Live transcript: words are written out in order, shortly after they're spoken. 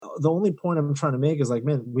the only point I'm trying to make is like,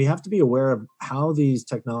 man, we have to be aware of how these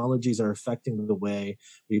technologies are affecting the way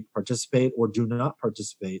we participate or do not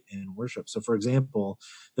participate in worship. So, for example,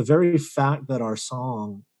 the very fact that our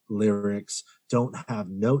song lyrics don't have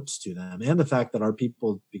notes to them, and the fact that our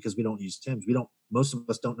people, because we don't use hymns, most of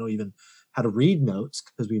us don't know even how to read notes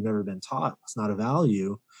because we've never been taught. It's not a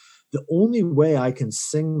value. The only way I can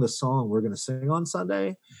sing the song we're going to sing on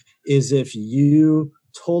Sunday is if you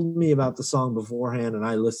told me about the song beforehand and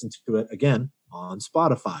I listened to it again on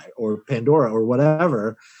Spotify or Pandora or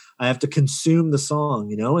whatever. I have to consume the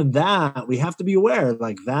song, and that we have to be aware,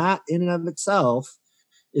 like that in and of itself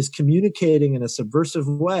is communicating in a subversive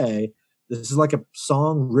way. This is like a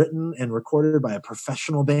song written and recorded by a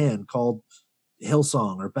professional band called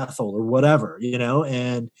Hillsong or Bethel or whatever,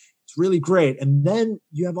 and it's really great. And then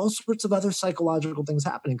you have all sorts of other psychological things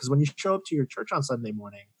happening, because when you show up to your church on Sunday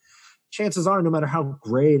morning, chances are, no matter how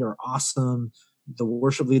great or awesome the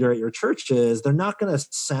worship leader at your church is, they're not going to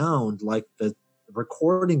sound like the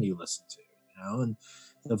recording you listen to, and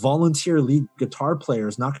the volunteer lead guitar player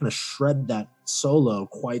is not going to shred that solo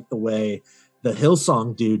quite the way the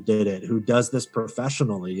Hillsong dude did it, who does this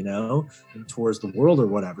professionally, and tours the world or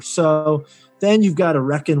whatever. So then you've got to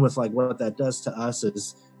reckon with like what that does to us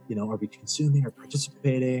is, are we consuming or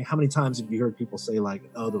participating? How many times have you heard people say like,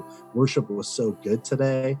 oh, the worship was so good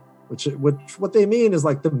today? Which what they mean is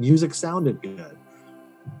like the music sounded good,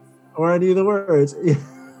 or any of the words.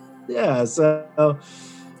 Yeah, so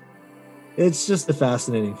it's just a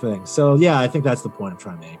fascinating thing. So yeah, I think that's the point I'm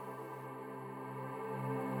trying to make.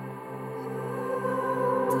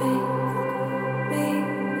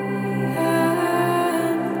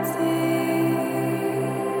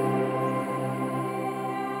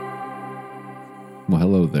 Well,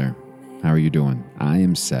 hello there. How are you doing? I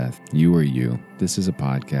am Seth. You are you. This is a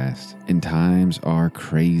podcast, and times are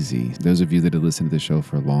crazy. Those of you that have listened to the show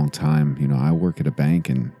for a long time, I work at a bank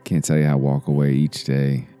and can't tell you how I walk away each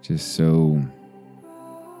day just so,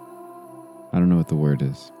 I don't know what the word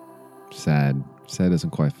is. Sad. Sad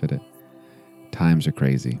doesn't quite fit it. Times are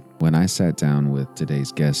crazy. When I sat down with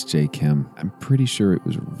today's guest, Jay Kim, I'm pretty sure it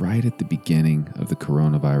was right at the beginning of the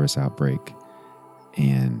coronavirus outbreak.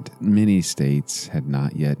 And many states had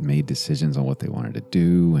not yet made decisions on what they wanted to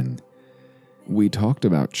do. And we talked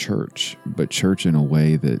about church, but church in a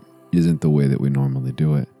way that isn't the way that we normally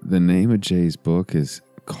do it. The name of Jay's book is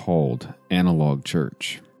called Analog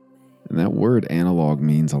Church. And that word analog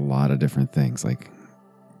means a lot of different things. Like,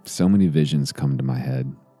 so many visions come to my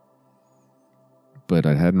head. But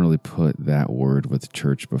I hadn't really put that word with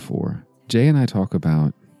church before. Jay and I talk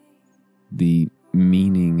about the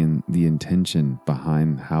meaning and the intention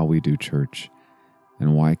behind how we do church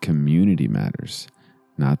and why community matters.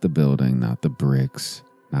 Not the building, not the bricks,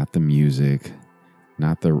 not the music,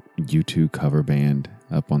 not the U2 cover band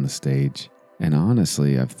up on the stage. And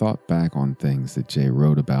honestly, I've thought back on things that Jay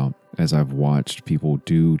wrote about as I've watched people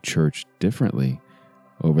do church differently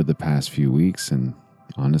over the past few weeks. And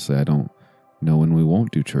honestly, I don't know when we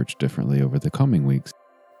won't do church differently over the coming weeks.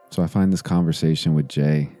 So I find this conversation with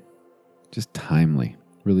Jay just timely,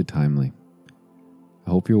 really timely.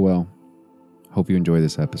 I hope you're well. Hope you enjoy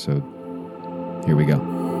this episode. Here we go.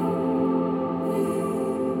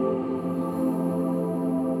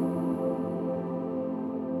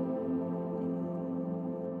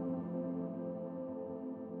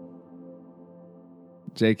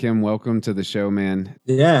 Jay Kim, welcome to the show, man.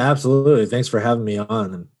 Yeah, absolutely. Thanks for having me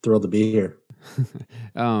on. I'm thrilled to be here.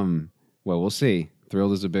 Well, we'll see.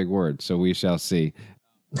 Thrilled is a big word, so we shall see.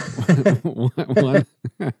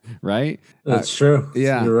 Right? That's true.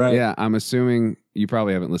 Yeah, you're right. Yeah, I'm assuming you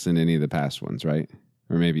probably haven't listened to any of the past ones, right?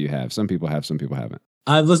 Or maybe you have. Some people have, some people haven't.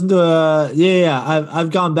 I've listened to I've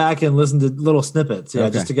gone back and listened to little snippets, okay,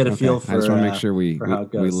 just to get a feel for. I just want to make sure we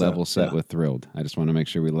level set yeah. with Thrilled. I just want to make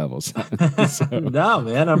sure we level set. No,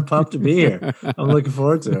 man, I'm pumped to be here. I'm looking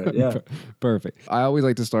forward to it. Yeah, perfect. I always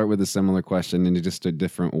like to start with a similar question in just a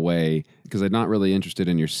different way, because I'm not really interested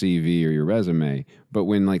in your CV or your resume. But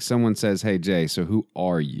when like someone says, "Hey Jay, so who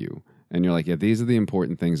are you?" and you're like, "Yeah, these are the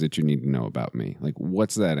important things that you need to know about me." Like,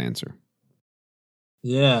 what's that answer?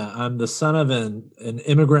 Yeah, I'm the son of an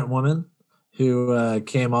immigrant woman who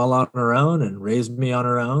came all on her own and raised me on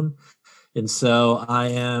her own, and so I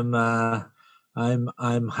am I'm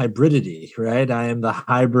hybridity, right? I am the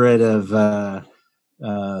hybrid of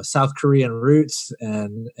South Korean roots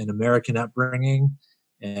and an American upbringing,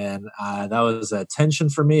 and that was a tension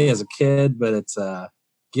for me as a kid, but it's a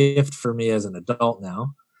gift for me as an adult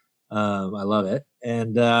now. I love it,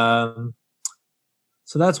 and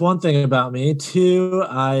so that's one thing about me. Two,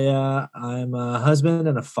 I'm a husband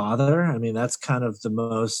and a father. I mean, that's kind of the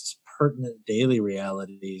most pertinent daily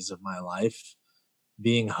realities of my life.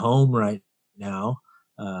 Being home right now,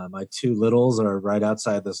 my two littles are right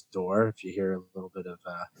outside this door. If you hear a little bit of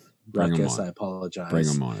Bring them ruckus, on. I apologize. Bring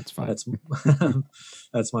them on. It's fine. That's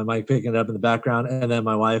that's my mic picking it up in the background, and then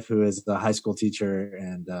my wife, who is a high school teacher,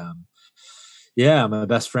 and yeah, my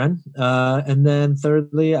best friend. And then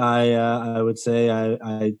thirdly, I would say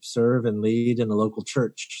I serve and lead in a local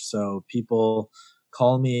church. So people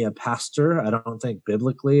call me a pastor. I don't think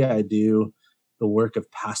biblically I do the work of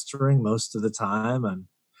pastoring most of the time. I'm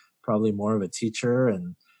probably more of a teacher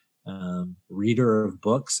and reader of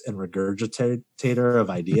books and regurgitator of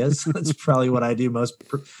ideas. That's probably what I do most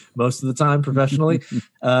of the time professionally.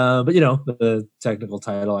 But the technical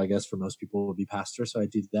title, I guess, for most people would be pastor. So I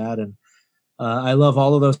do that, and I love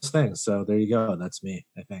all of those things. So there you go. That's me,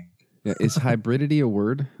 I think. Yeah, is hybridity a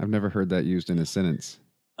word? I've never heard that used in a sentence.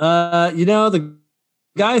 The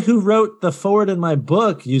guy who wrote the forward in my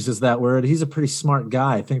book uses that word. He's a pretty smart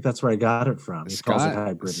guy. I think that's where I got it from. He calls it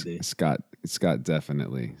hybridity. Scott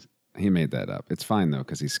definitely. He made that up. It's fine though,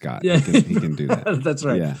 because he's Scott. Yeah. He can do that. That's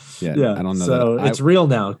right. Yeah. I don't know. So it's real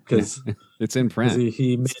now because it's in print.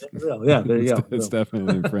 He made it real. Yeah, there you go. It's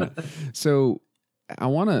definitely in print. So I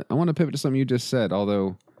wanna pivot to something you just said.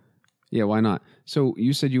 Although, yeah, why not? So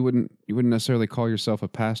you said you wouldn't necessarily call yourself a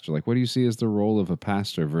pastor. Like, what do you see as the role of a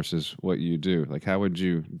pastor versus what you do? Like, how would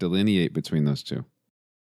you delineate between those two?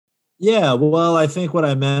 Yeah, well, I think what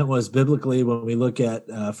I meant was biblically when we look at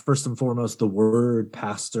first and foremost the word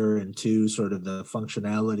pastor, and two, sort of the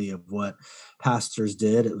functionality of what pastors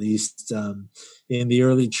did, at least in the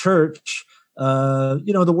early church.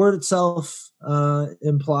 The word itself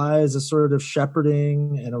implies a sort of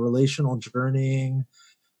shepherding and a relational journeying,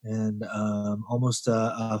 and almost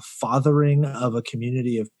a fathering of a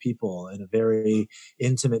community of people in a very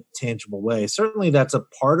intimate, tangible way. Certainly, that's a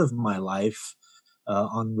part of my life.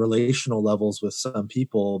 On relational levels with some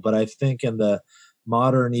people. But I think in the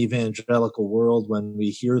modern evangelical world, when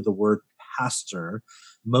we hear the word pastor,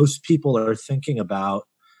 most people are thinking about,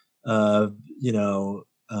 at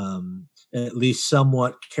least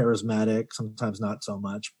somewhat charismatic, sometimes not so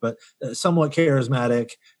much, but somewhat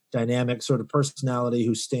charismatic, dynamic sort of personality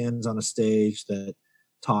who stands on a stage that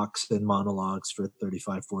talks and monologues for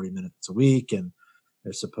 35, 40 minutes a week. And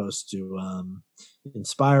they're supposed to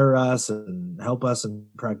inspire us and help us in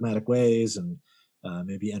pragmatic ways, and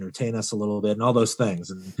maybe entertain us a little bit, and all those things.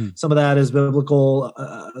 And some of that is biblical,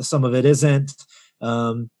 some of it isn't.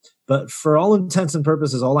 But for all intents and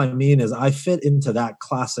purposes, all I mean is I fit into that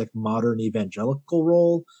classic modern evangelical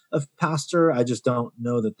role of pastor. I just don't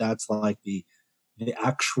know that that's like the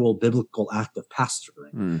actual biblical act of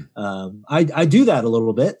pastoring. I do that a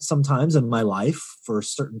little bit sometimes in my life for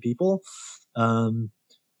certain people.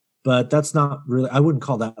 But that's not really, I wouldn't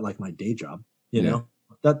call that like my day job, you know,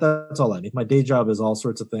 that's all I mean. My day job is all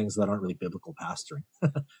sorts of things that aren't really biblical pastoring.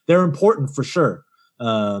 They're important for sure.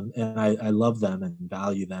 And I love them and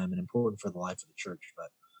value them and important for the life of the church, but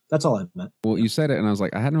that's all I meant. Well, you said it and I was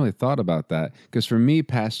like, I hadn't really thought about that, because for me,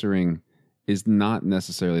 pastoring is not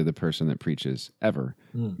necessarily the person that preaches ever,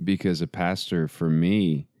 because a pastor for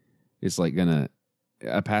me is like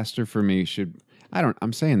a pastor for me should,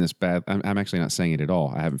 I'm saying this bad. I'm actually not saying it at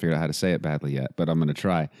all. I haven't figured out how to say it badly yet, but I'm going to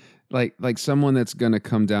try. Like someone that's going to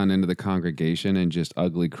come down into the congregation and just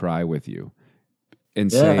ugly cry with you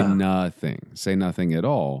and say nothing at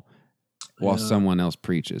all while someone else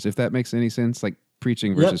preaches. If that makes any sense, like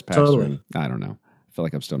preaching versus pastoring. Totally. I don't know. I feel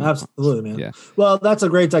like I'm still absolutely, man. Yeah. Well, that's a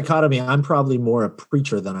great dichotomy. I'm probably more a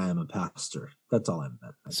preacher than I am a pastor. That's all I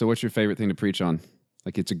meant. So what's your favorite thing to preach on?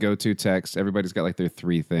 Like, it's a go-to text. Everybody's got like their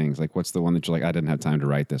three things. Like, what's the one that you're like, I didn't have time to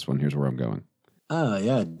write this one. Here's where I'm going. Oh,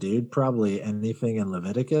 yeah, dude. Probably anything in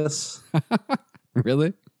Leviticus.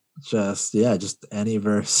 Really? Just any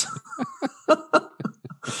verse.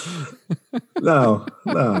 No,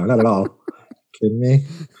 not at all. Kidding me?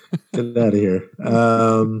 Get out of here.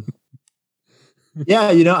 Yeah,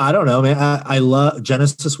 I don't know, man. I love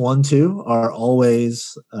Genesis 1-2 are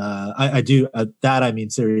always, I do that. I mean,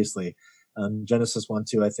 seriously. Genesis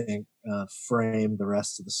 1-2, I think, frame the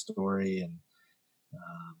rest of the story. And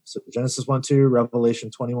so Genesis 1-2, Revelation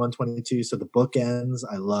 21-22. So the book ends,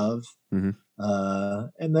 I love. And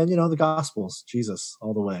then, the Gospels, Jesus,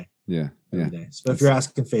 all the way. Yeah. Day. So if you're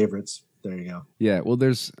asking favorites, there you go. Yeah. Well,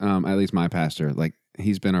 there's at least my pastor, like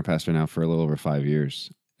he's been our pastor now for a little over 5 years.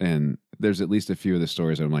 And there's at least a few of the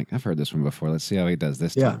stories that I'm like, I've heard this one before. Let's see how he does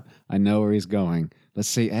this time. I know where he's going. Let's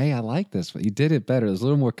see. Hey, I like this one. You did it better. There's a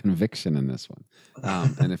little more conviction in this one.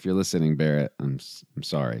 And if you're listening, Barrett, I'm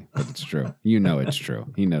sorry, but it's true. You know it's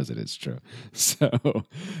true. He knows that it's true. So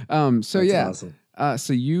That's yeah. awesome.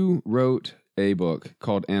 So you wrote a book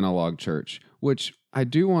called Analog Church, which I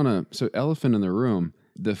do want to, so elephant in the room,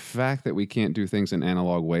 the fact that we can't do things in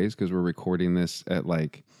analog ways because we're recording this at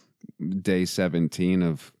like day 17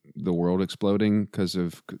 of the world exploding because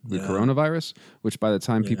of the coronavirus, which by the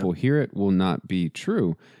time people hear it will not be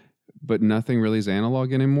true. But nothing really is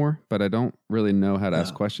analog anymore. But I don't really know how to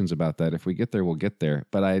ask questions about that. If we get there, we'll get there.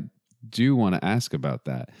 But I do want to ask about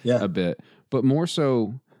that a bit. But more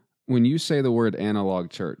so, when you say the word analog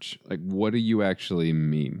church, like what do you actually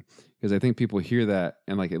mean? Because I think people hear that,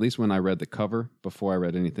 and like at least when I read the cover before I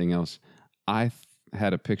read anything else, I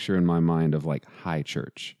had a picture in my mind of like high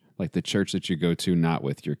church, like the church that you go to not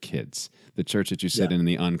with your kids, the church that you sit in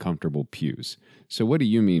the uncomfortable pews. So what do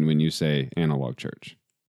you mean when you say analog church?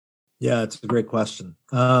 Yeah, it's a great question.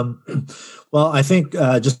 Well, I think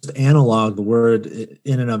just analog, the word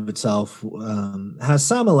in and of itself, has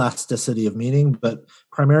some elasticity of meaning, but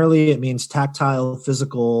primarily it means tactile,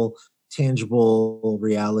 physical, tangible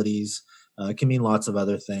realities. It can mean lots of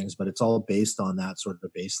other things, but it's all based on that sort of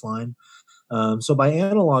baseline. So by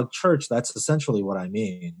analog church, that's essentially what I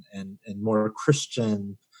mean. And more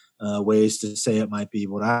Christian ways to say it might be,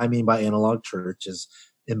 what I mean by analog church is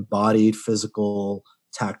embodied, physical,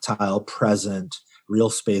 tactile, present, real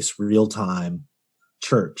space, real time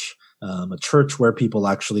church. A church where people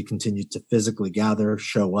actually continue to physically gather,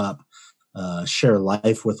 show up, share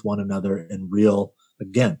life with one another in real,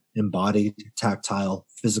 again, embodied, tactile,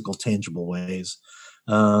 physical, tangible ways.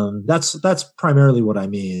 That's primarily what I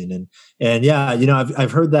mean. And yeah,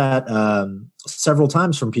 I've heard that several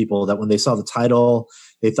times from people that when they saw the title,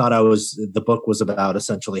 they thought the book was about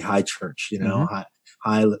essentially high church,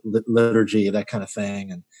 high liturgy, that kind of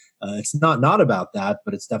thing. And it's not about that,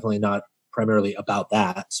 but it's definitely not primarily about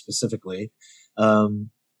that specifically. And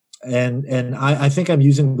I think I'm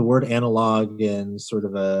using the word analog in sort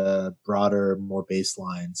of a broader, more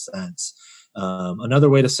baseline sense. Another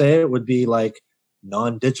way to say it would be like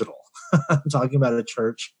non-digital. I'm talking about a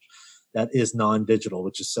church that is non-digital,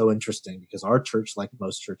 which is so interesting because our church, like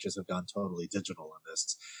most churches, have gone totally digital in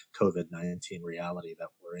this COVID-19 reality that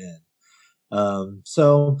we're in.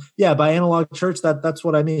 So yeah, by analog church, that's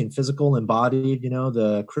what I mean. Physical, embodied,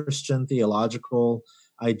 the Christian theological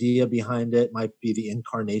idea behind it might be the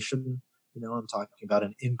incarnation. I'm talking about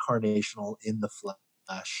an incarnational in the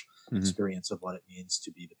flesh experience of what it means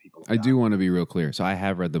to be the people of God. I do want to be real clear. So I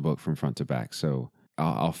have read the book from front to back. So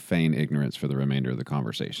I'll feign ignorance for the remainder of the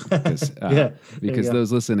conversation because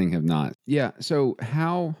those listening have not. Yeah. So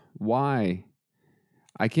why?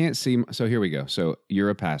 I can't see. So here we go. So you're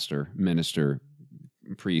a pastor, minister,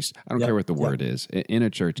 priest. I don't care what the word is in a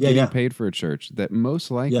church, getting paid for a church that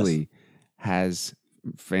most likely has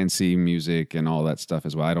fancy music and all that stuff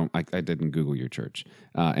as well. I didn't Google your church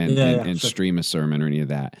and stream a sermon or any of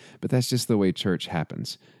that, but that's just the way church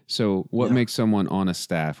happens. So what makes someone on a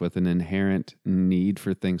staff with an inherent need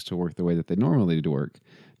for things to work the way that they normally do work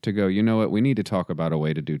to go, you know what, we need to talk about a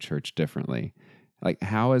way to do church differently. Like,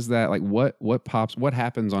 how is that? Like, what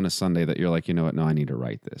happens on a Sunday that you're like, you know what? No, I need to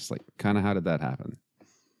write this. Like, kind of how did that happen?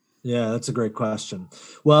 Yeah, that's a great question.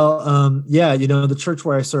 Well, the church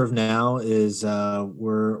where I serve now is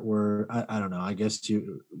we're I don't know. I guess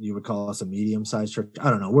you would call us a medium-sized church.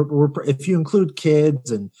 I don't know. We're if you include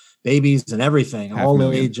kids and babies and everything, all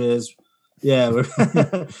ages. Yeah,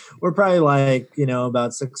 we're probably like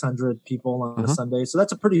about 600 people on a Sunday. So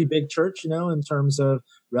that's a pretty big church, in terms of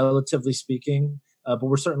relatively speaking. But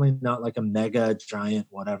we're certainly not like a mega giant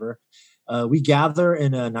whatever. We gather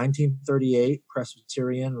in a 1938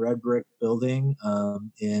 Presbyterian red brick building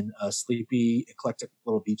in a sleepy, eclectic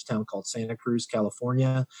little beach town called Santa Cruz,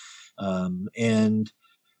 California. Our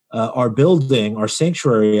building, our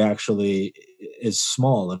sanctuary actually is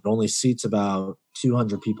small. It only seats about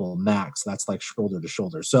 200 people max. That's like shoulder to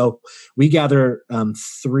shoulder. So we gather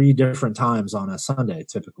 3 different times on a Sunday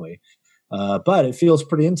typically. But it feels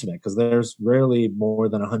pretty intimate because there's rarely more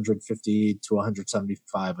than 150 to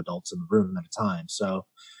 175 adults in the room at a time. So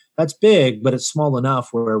that's big, but it's small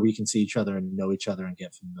enough where we can see each other and know each other and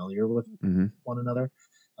get familiar with one another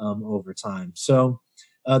over time. So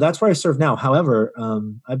that's where I serve now. However,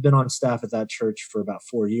 I've been on staff at that church for about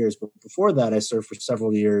 4 years, but before that, I served for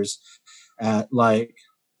several years at one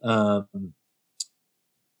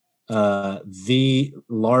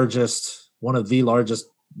of the largest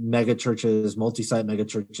mega churches, multi-site mega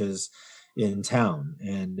churches in town.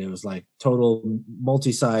 And it was like total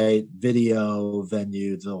multi-site video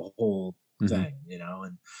venue, the whole thing,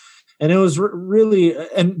 and it was really,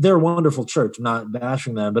 and they're a wonderful church. I'm not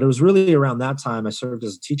bashing them, but it was really around that time I served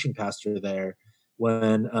as a teaching pastor there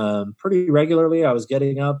when pretty regularly I was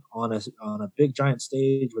getting up on a big giant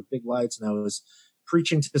stage with big lights, and I was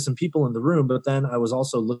preaching to some people in the room, but then I was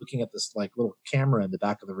also looking at this like little camera in the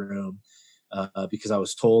back of the room because I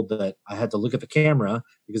was told that I had to look at the camera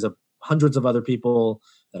because of hundreds of other people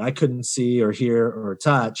that I couldn't see or hear or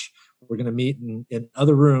touch. We're going to meet in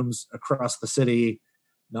other rooms across the city,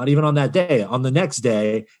 not even on that day, on the next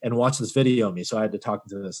day, and watch this video of me. So I had to talk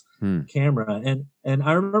to this camera. And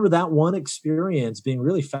I remember that one experience being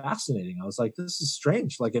really fascinating. I was like, this is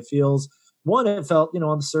strange. Like it feels, one, it felt,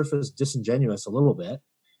 on the surface disingenuous a little bit.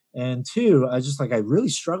 And two, I really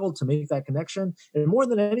struggled to make that connection. And more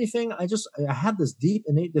than anything, I had this deep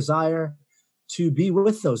innate desire to be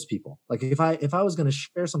with those people. Like if I was going to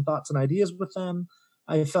share some thoughts and ideas with them,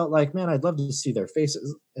 I felt like, man, I'd love to see their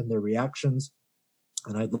faces and their reactions.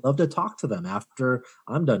 And I'd love to talk to them after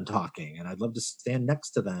I'm done talking. And I'd love to stand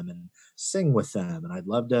next to them and sing with them. And I'd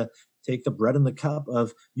love to take the bread and the cup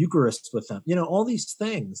of Eucharist with them. All these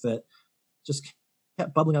things that just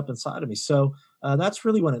kept bubbling up inside of me. So that's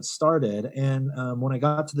really when it started. And when I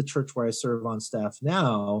got to the church where I serve on staff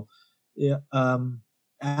now,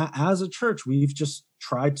 as a church, we've just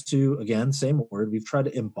tried to, again, same word, we've tried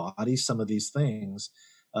to embody some of these things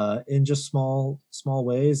in just small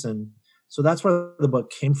ways. And so that's where the book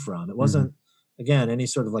came from. It wasn't, again, any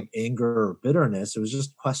sort of like anger or bitterness. It was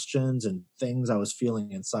just questions and things I was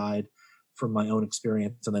feeling inside from my own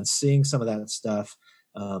experience. And then seeing some of that stuff,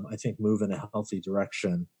 I think, move in a healthy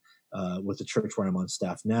direction with the church where I'm on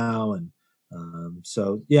staff now. And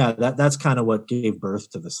so, yeah, that's kind of what gave birth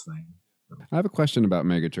to this thing. I have a question about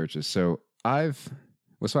mega churches. So I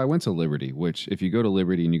went to Liberty, which if you go to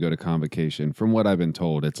Liberty and you go to Convocation, from what I've been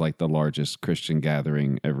told, it's like the largest Christian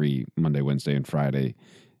gathering every Monday, Wednesday, and Friday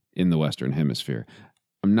in the Western Hemisphere.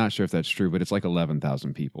 I'm not sure if that's true, but it's like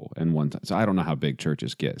 11,000 people in one time. So I don't know how big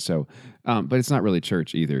churches get. So, but it's not really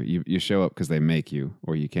church either. You show up because they make you,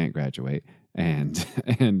 or you can't graduate, and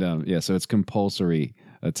so it's compulsory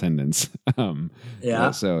attendance.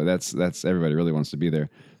 So that's everybody really wants to be there.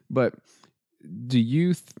 But do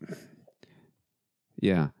you?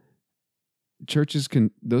 Churches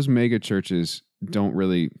those mega churches don't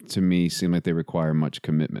really, to me, seem like they require much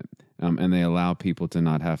commitment, and they allow people to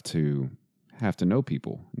not have to know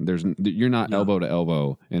people. You're not elbow to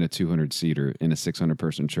elbow in a 200-seater in a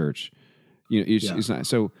 600-person church. It's not.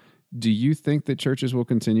 So, do you think that churches will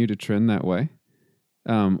continue to trend that way,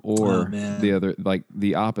 or the other, like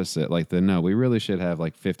the opposite? Like we really should have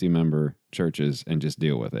like 50-member churches and just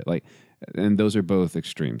deal with it. Like, and those are both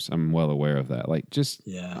extremes. I'm well aware of that. Like, just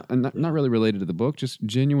not really related to the book. Just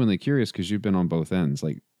genuinely curious because you've been on both ends.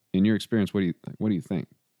 Like, in your experience, what do you think?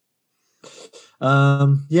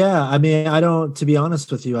 I mean, to be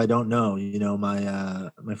honest with you, I don't know.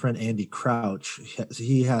 My friend Andy Crouch,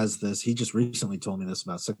 he has this, he just recently told me this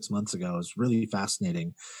about 6 months ago. It's really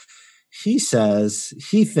fascinating. He says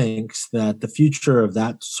he thinks that the future of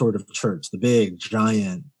that sort of church, the big,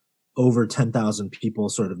 giant, over 10,000 people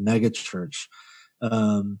sort of mega church,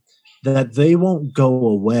 that they won't go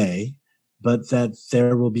away, but that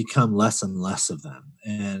there will become less and less of them.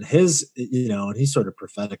 And and he's sort of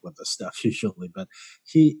prophetic with this stuff usually, but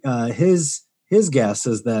his guess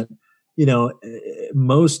is that,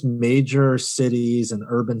 most major cities and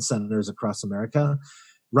urban centers across America,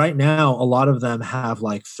 right now, a lot of them have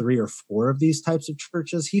like 3 or 4 of these types of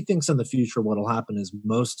churches. He thinks in the future what will happen is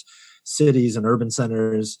most cities and urban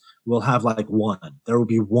centers will have like one. There will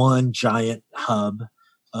be one giant hub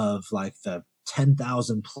of like the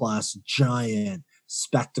 10,000 plus giant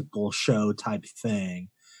spectacle show type thing.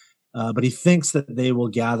 But he thinks that they will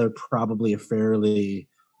gather probably a fairly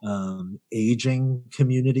aging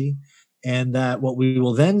community. And that what we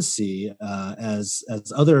will then see as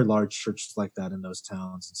other large churches like that in those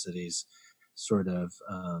towns and cities sort of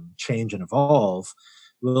change and evolve,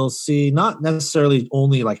 we'll see not necessarily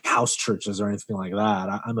only like house churches or anything like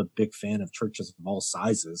that. I'm a big fan of churches of all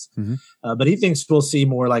sizes. But he thinks we'll see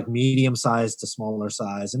more like medium size to smaller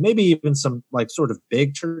size, and maybe even some like sort of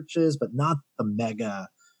big churches, but not the mega,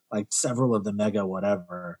 like several of the mega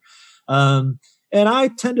whatever. And I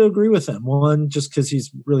tend to agree with him. One, just because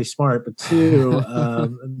he's really smart, but two,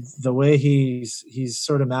 the way he's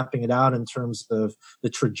sort of mapping it out in terms of the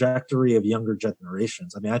trajectory of younger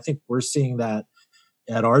generations. I mean, I think we're seeing that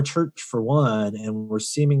at our church for one, and we're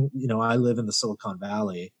seeing, I live in the Silicon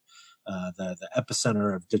Valley, the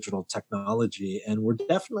epicenter of digital technology, and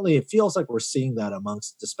it feels like we're seeing that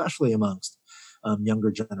especially amongst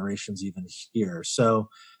younger generations even here. So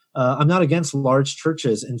I'm not against large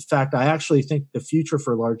churches. In fact, I actually think the future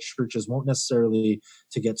for large churches won't necessarily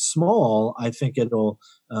to get small. I think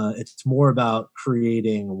it's more about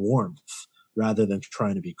creating warmth rather than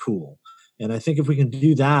trying to be cool. And I think if we can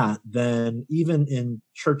do that, then even in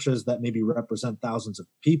churches that maybe represent thousands of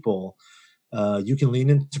people, you can lean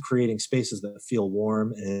into creating spaces that feel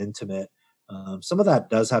warm and intimate. Some of that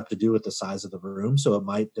does have to do with the size of the room, so it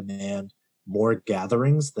might demand more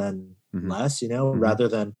gatherings than Mm-hmm. less. You know, Mm-hmm. rather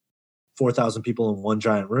than 4,000 people in one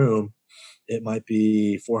giant room, it might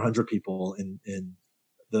be 400 people in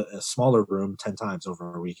a smaller room 10 times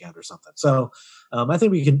over a weekend or something. So I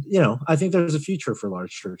think we can, I think there's a future for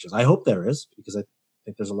large churches. I hope there is, because I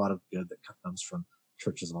think there's a lot of good that comes from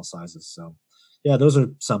churches of all sizes. So yeah, those are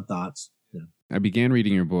some thoughts. Yeah. I began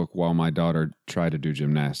reading your book while my daughter tried to do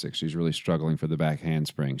gymnastics. She's really struggling for the back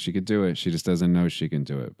handspring. She could do it. She just doesn't know she can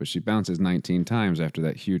do it. But she bounces 19 times after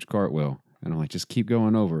that huge cartwheel. And I'm like, just keep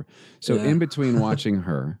going over. So in between watching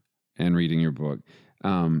her and reading your book,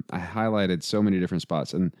 I highlighted so many different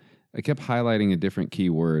spots. And I kept highlighting a different key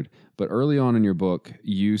word. But early on in your book,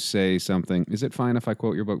 you say something. Is it fine if I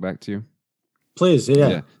quote your book back to you? Please,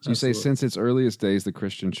 yeah. So you say, since its earliest days, the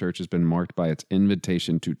Christian church has been marked by its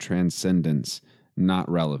invitation to transcendence, not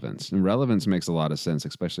relevance. And relevance makes a lot of sense,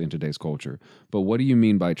 especially in today's culture. But what do you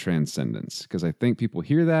mean by transcendence? Because I think people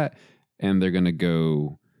hear that and they're going to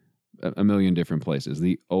go a million different places.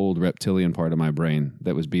 The old reptilian part of my brain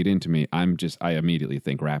that was beat into me, I immediately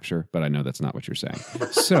think rapture, but I know that's not what you're saying.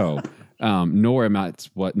 So, nor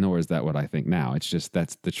is that what I think now. It's just,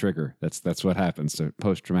 that's the trigger. That's what happens. So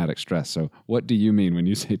post-traumatic stress. So what do you mean when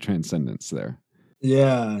you say transcendence there?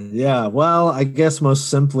 Yeah. Well, I guess most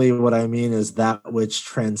simply what I mean is that which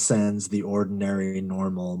transcends the ordinary,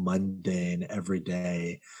 normal, mundane,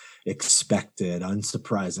 everyday, expected,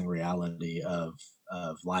 unsurprising reality of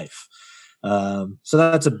life. So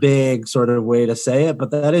that's a big sort of way to say it,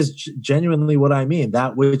 but that is genuinely what I mean.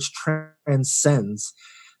 That which transcends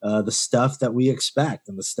the stuff that we expect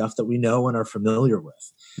and the stuff that we know and are familiar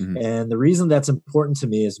with. Mm-hmm. And the reason that's important to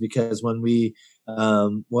me is because when we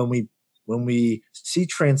see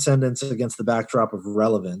transcendence against the backdrop of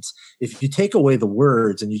relevance, if you take away the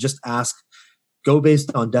words and you just go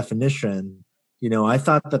based on definition, I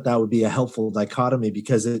thought that would be a helpful dichotomy,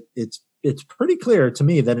 because it's pretty clear to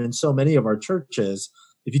me that in so many of our churches,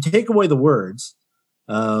 if you take away the words,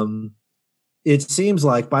 it seems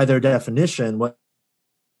like by their definition, what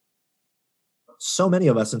so many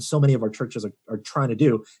of us and so many of our churches are trying to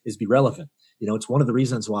do is be relevant. It's one of the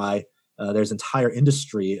reasons why there's entire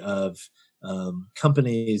industry of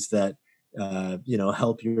companies that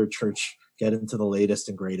help your church get into the latest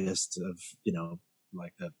and greatest of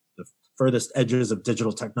like the furthest edges of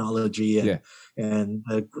digital technology and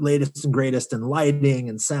the latest and greatest in lighting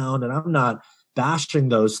and sound. And I'm not bashing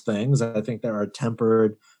those things. I think there are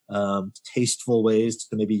tempered, tasteful ways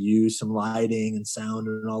to maybe use some lighting and sound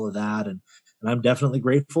and all of that. And I'm definitely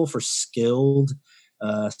grateful for skilled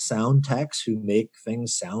sound techs who make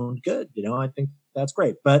things sound good. I think that's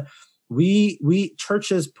great. But we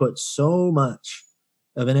churches put so much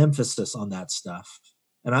of an emphasis on that stuff.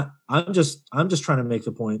 And I'm just trying to make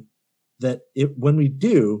the point that when we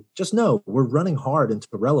do, just know we're running hard into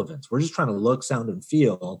relevance. We're just trying to look, sound, and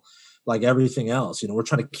feel like everything else. We're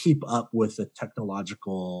trying to keep up with the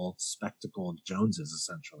technological spectacle Joneses,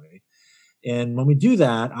 essentially. And when we do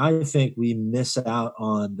that, I think we miss out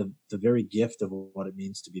on the very gift of what it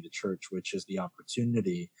means to be the church, which is the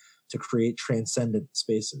opportunity to create transcendent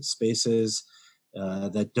spaces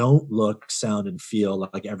that don't look, sound, and feel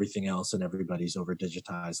like everything else in everybody's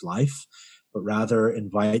over-digitized life, but rather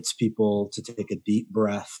invites people to take a deep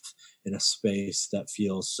breath in a space that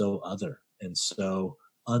feels so other and so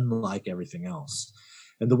unlike everything else.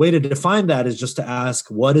 And the way to define that is just to ask,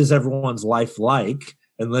 what is everyone's life like?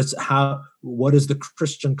 And what is the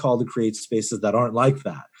Christian call to create spaces that aren't like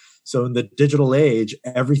that? So in the digital age,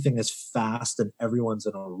 everything is fast and everyone's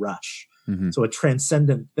in a rush. Mm-hmm. So a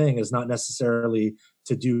transcendent thing is not necessarily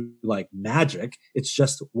to do like magic. It's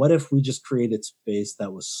just, what if we just created space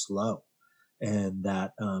that was slow and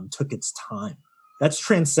that took its time? That's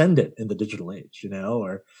transcendent in the digital age,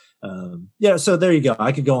 so there you go.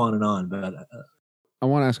 I could go on and on, but I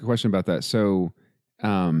want to ask a question about that. So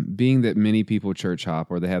being that many people church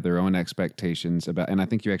hop, or they have their own expectations about, and I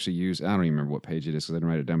think you actually use, I don't even remember what page it is because I didn't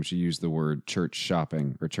write it down, but you use the word church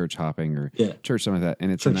shopping or church hopping or church something like that.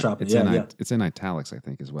 And it's in italics, I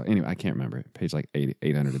think, as well. Anyway, I can't remember it. Page like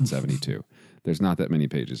 872. There's not that many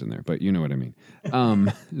pages in there, but you know what I mean.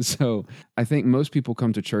 So I think most people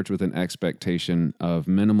come to church with an expectation of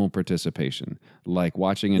minimal participation, like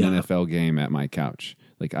watching an NFL game at my couch.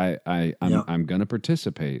 Like I'm going to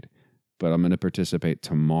participate, but I'm going to participate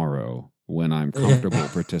tomorrow when I'm comfortable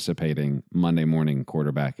participating Monday morning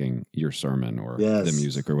quarterbacking your sermon or the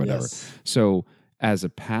music or whatever. Yes. So as a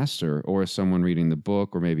pastor or as someone reading the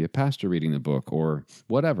book, or maybe a pastor reading the book or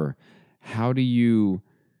whatever, how do you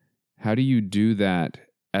do that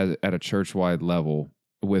at a church-wide level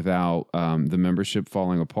without the membership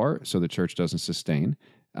falling apart so the church doesn't sustain,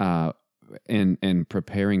 and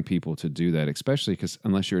preparing people to do that, especially because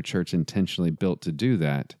unless you're a church intentionally built to do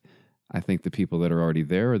that, I think the people that are already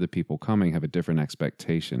there or the people coming have a different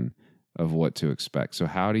expectation of what to expect. So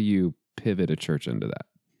how do you pivot a church into that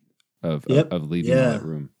of leaving all that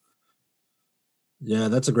room? Yeah,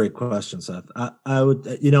 that's a great question, Seth. I would,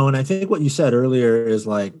 and I think what you said earlier is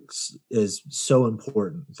so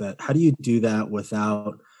important, that how do you do that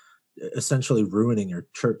without essentially ruining your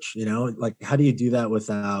church? Like, how do you do that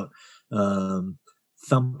without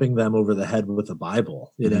thumping them over the head with the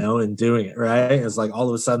Bible, and doing it right? It's like all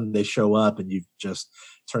of a sudden they show up and you've just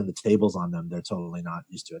turned the tables on them. They're totally not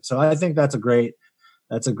used to it. So I think that's a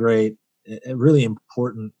really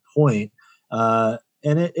important point.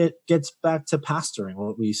 And it gets back to pastoring,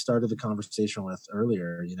 what we started the conversation with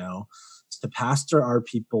earlier, to pastor our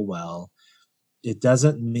people well. It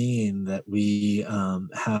doesn't mean that we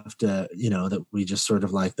have to, that we just sort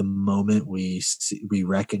of like the moment we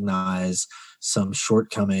recognize some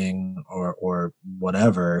shortcoming or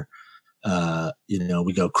whatever,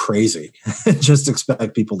 we go crazy and just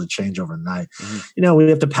expect people to change overnight. Mm-hmm. We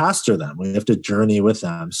have to pastor them. We have to journey with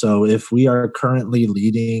them. So if we are currently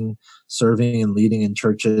serving and leading in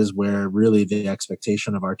churches where really the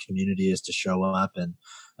expectation of our community is to show up and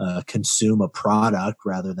consume a product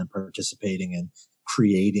rather than participating in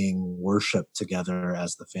creating worship together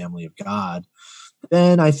as the family of God,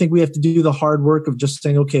 then I think we have to do the hard work of just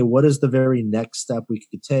saying, okay, what is the very next step we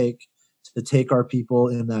could take to take our people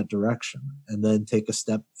in that direction, and then take a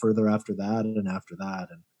step further after that and after that.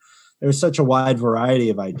 And there's such a wide variety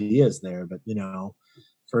of ideas there. But,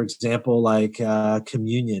 for example, like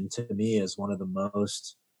communion to me is one of the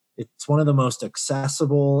most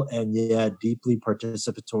accessible and yet deeply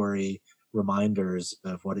participatory reminders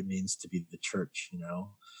of what it means to be the church.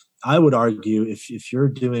 I would argue if you're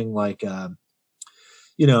doing like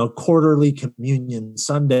quarterly communion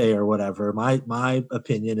Sunday or whatever, my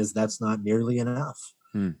opinion is that's not nearly enough.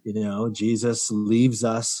 Jesus leaves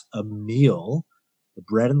us a meal, the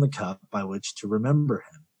bread and the cup by which to remember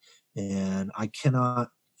him. And I cannot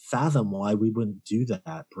fathom why we wouldn't do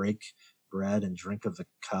that, break bread and drink of the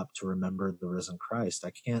cup to remember the risen Christ.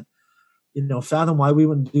 I can't, fathom why we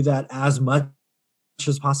wouldn't do that as much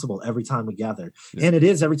as possible every time we gather. Yeah. And it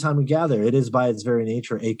is every time we gather. It is by its very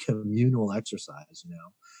nature a communal exercise,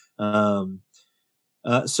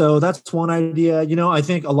 so that's one idea. I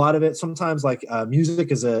think a lot of it sometimes, like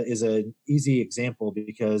music is an easy example,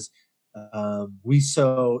 because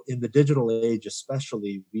in the digital age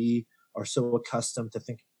especially, we are so accustomed to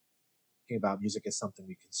thinking about music as something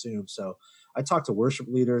we consume. So I talk to worship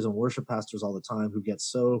leaders and worship pastors all the time who get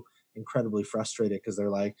so incredibly frustrated because they're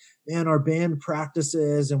like, man, our band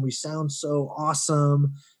practices and we sound so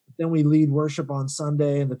awesome. Then we lead worship on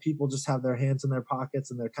Sunday and the people just have their hands in their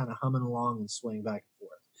pockets and they're kind of humming along and swaying back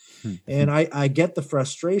and forth. And I get the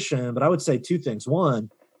frustration, but I would say two things. One,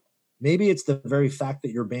 maybe it's the very fact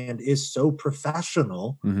that your band is so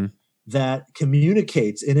professional that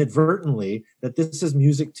communicates inadvertently that this is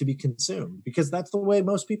music to be consumed, because that's the way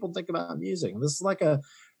most people think about music. This is like a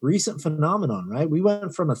recent phenomenon, right? We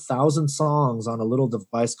went from 1,000 songs on a little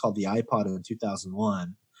device called the iPod in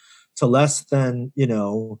 2001 to less than,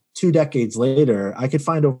 2 decades later, I could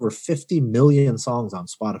find over 50 million songs on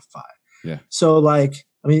Spotify. Yeah. So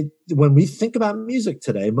when we think about music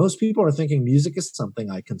today, most people are thinking music is something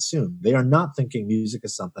I consume. They are not thinking music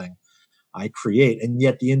is something I create. And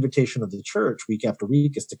yet the invitation of the church week after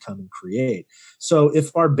week is to come and create. So if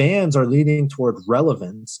our bands are leaning toward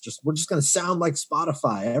relevance, we're just going to sound like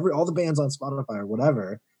Spotify, all the bands on Spotify or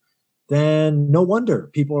whatever, then no wonder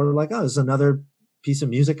people are like, oh, this is another piece of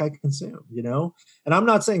music I consume, And I'm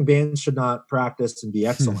not saying bands should not practice and be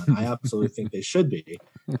excellent. I absolutely think they should be,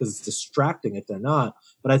 because it's distracting if they're not.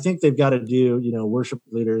 But I think they've got to do, worship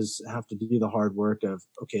leaders have to do the hard work of,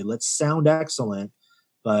 okay, let's sound excellent,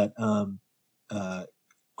 but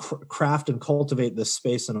craft and cultivate this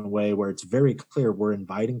space in a way where it's very clear we're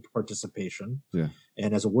inviting participation. Yeah.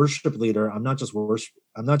 And as a worship leader, I'm not just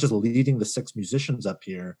leading the 6 musicians up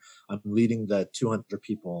here. I'm leading the 200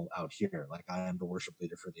 people out here. Like, I am the worship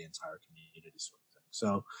leader for the entire community, sort of thing.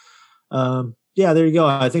 So, there you go.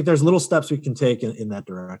 I think there's little steps we can take in that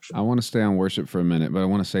direction. I want to stay on worship for a minute, but I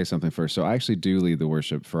want to say something first. So I actually do lead the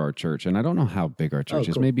worship for our church, and I don't know how big our church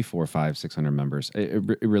is. Maybe 400, 500, 600 members. It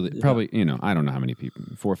really, probably, I don't know how many people,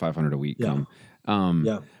 400 or 500 a week come.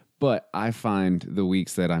 But I find the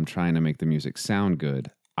weeks that I'm trying to make the music sound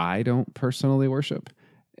good, I don't personally worship,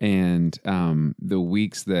 and the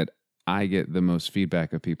weeks that I get the most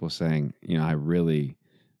feedback of people saying, I really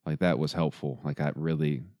like that was helpful. Like I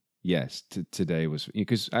really, yes, today was,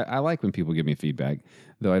 because I like when people give me feedback,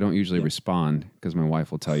 though I don't usually respond, because my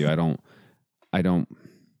wife will tell you I don't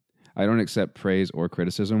accept praise or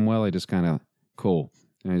criticism well. I just kind of cool,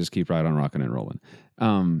 and I just keep right on rocking and rolling.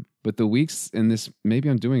 But the weeks in this, maybe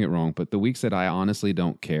I'm doing it wrong, but the weeks that I honestly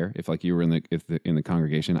don't care, if like you were in the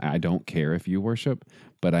congregation, I don't care if you worship,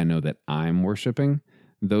 but I know that I'm worshiping.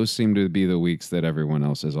 Those seem to be the weeks that everyone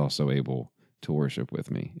else is also able to worship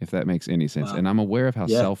with me, if that makes any sense. Wow. And I'm aware of how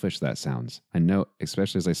selfish that sounds. I know,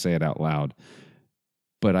 especially as I say it out loud.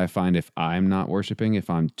 But I find if I'm not worshiping, if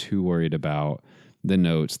I'm too worried about the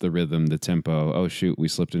notes, the rhythm, the tempo, oh shoot, we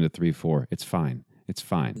slipped into 3/4. It's fine. It's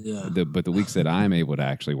fine. Yeah. But the weeks that I'm able to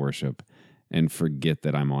actually worship and forget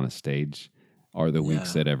that I'm on a stage are the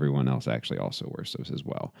weeks that everyone else actually also worships as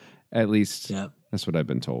well. At least that's what I've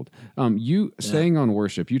been told. Staying on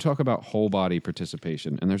worship, you talk about whole body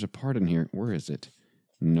participation, and there's a part in here. Where is it?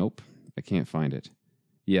 Nope, I can't find it.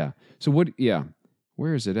 Yeah. So what? Yeah.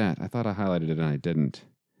 Where is it at? I thought I highlighted it and I didn't.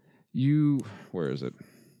 Where is it?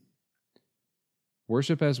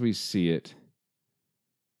 Worship as we see it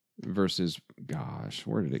versus, gosh,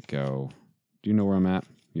 where did it go? Do you know where I'm at?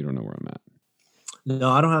 You don't know where I'm at.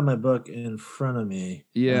 No, I don't have my book in front of me.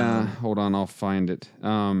 Yeah, hold on, I'll find it.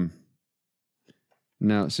 No,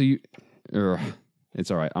 so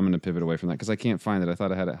it's all right. I'm going to pivot away from that because I can't find it. I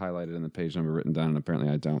thought I had it highlighted in the page number written down, and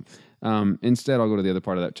apparently I don't. Instead, I'll go to the other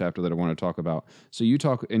part of that chapter that I want to talk about. So you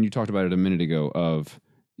talked about it a minute ago of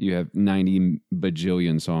you have 90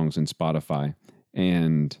 bajillion songs in Spotify,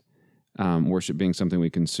 and worship being something we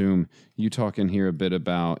consume. You talk in here a bit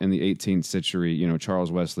about in the 18th century,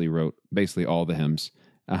 Charles Wesley wrote basically all the hymns.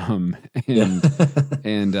 And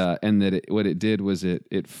that what it did was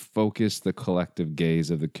it focused the collective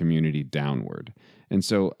gaze of the community downward. And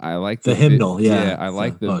so I like the hymnal. I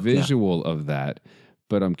like the visual of that,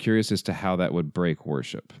 but I'm curious as to how that would break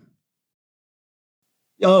worship.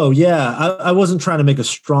 Oh, yeah. I wasn't trying to make a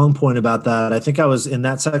strong point about that. I think I was in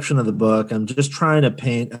that section of the book. I'm just trying to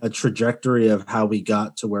paint a trajectory of how we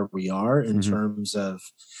got to where we are in terms of,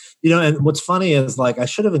 and what's funny is like I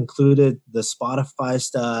should have included the Spotify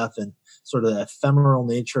stuff and sort of the ephemeral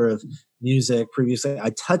nature of music previously.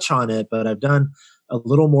 I touch on it, but I've done a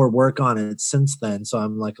little more work on it since then. So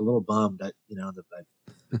I'm like a little bummed that,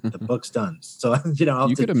 the book's done. So,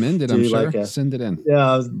 you could amend it, I'm sure. Send it in.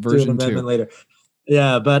 Yeah, I'll do an amendment later.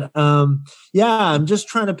 Yeah, but I'm just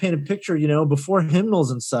trying to paint a picture, before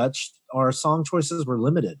hymnals and such, our song choices were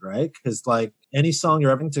limited, right? Because like any song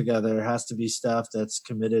you're having together has to be stuff that's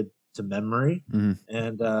committed to memory. Mm-hmm.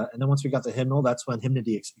 And then once we got to hymnal, that's when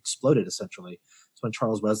hymnody exploded, essentially. It's when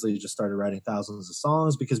Charles Wesley just started writing thousands of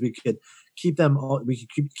songs because we could keep them all, we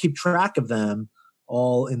could keep track of them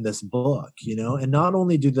all in this book, And not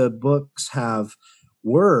only do the books have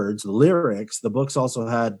words, the lyrics, the books also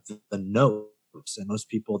had the notes. And most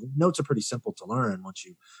people, the notes are pretty simple to learn once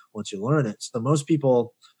you learn it. So most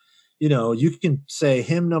people, you can say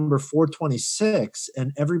hymn number 426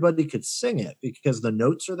 and everybody could sing it because the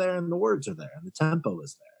notes are there and the words are there and the tempo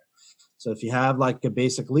is there. So if you have like a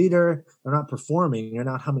basic leader, they're not performing, you're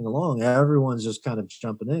not humming along. Everyone's just kind of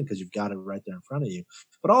jumping in because you've got it right there in front of you.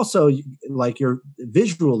 But also, like your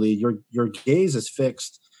gaze is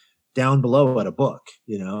fixed down below at a book,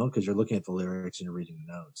 because you're looking at the lyrics and you're reading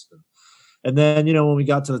the notes. And then, when we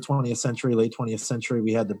got to the 20th century, late 20th century,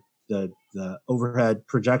 we had the overhead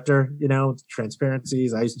projector,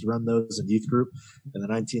 transparencies. I used to run those in youth group in the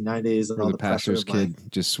 1990s. And all the pastor's kid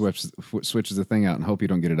just switches the thing out and hope you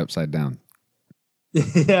don't get it upside down.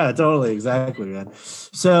 Yeah, totally. Exactly, man.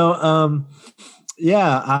 So,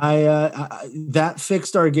 that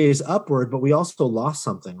fixed our gaze upward, but we also lost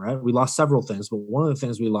something, right? We lost several things, but one of the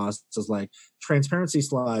things we lost is like transparency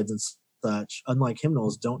slides and such, unlike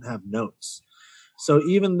hymnals, don't have notes. So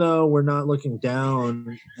even though we're not looking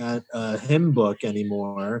down at a hymn book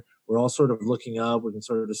anymore, we're all sort of looking up. We can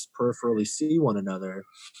sort of just peripherally see one another.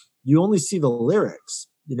 You only see the lyrics.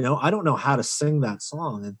 I don't know how to sing that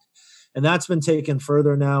song. And that's been taken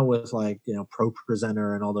further now with like, Pro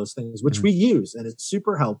Presenter and all those things, which we use, and it's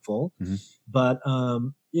super helpful. Mm-hmm. But,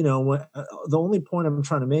 the only point I'm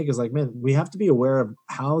trying to make is like, man, we have to be aware of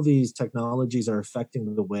how these technologies are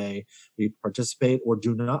affecting the way we participate or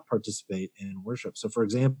do not participate in worship. So for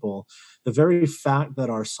example, the very fact that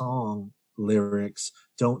our song lyrics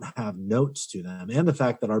don't have notes to them, and the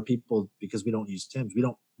fact that our people, because we don't use hymns,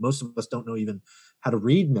 most of us don't know even how to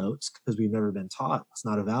read notes because we've never been taught. It's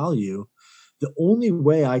not a value. The only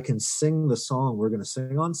way I can sing the song we're going to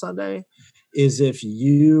sing on Sunday is if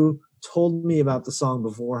you told me about the song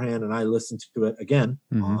beforehand and I listened to it again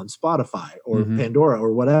on Spotify or Pandora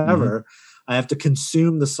or whatever. I have to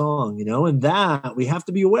consume the song, and that we have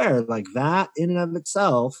to be aware, like that in and of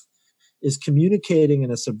itself is communicating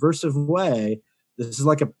in a subversive way. This is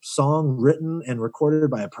like a song written and recorded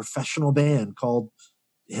by a professional band called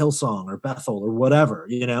Hillsong or Bethel or whatever,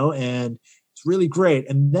 and it's really great.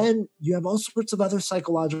 And then you have all sorts of other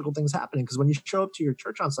psychological things happening, because when you show up to your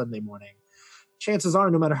church on Sunday morning, chances are,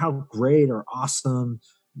 no matter how great or awesome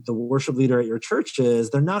the worship leader at your church is,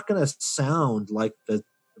 they're not going to sound like the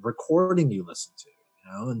recording you listen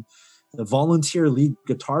to, and the volunteer lead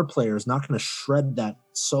guitar player is not going to shred that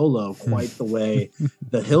solo quite the way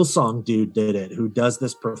the Hillsong dude did it, who does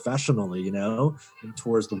this professionally, and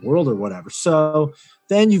tours the world or whatever. So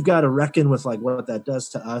then you've got to reckon with like what that does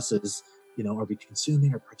to us is, are we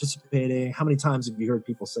consuming or participating? How many times have you heard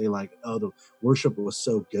people say like, oh, the worship was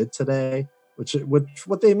so good today? Which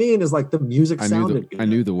what they mean is like the music sounded good. I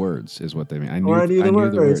knew the words is what they mean. I knew the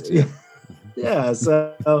words. Yeah. Yeah.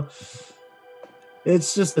 So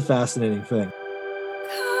it's just a fascinating thing.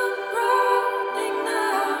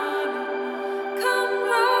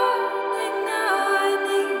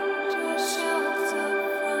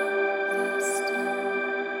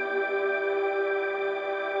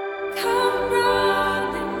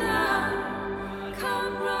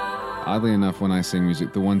 Oddly enough, when I sing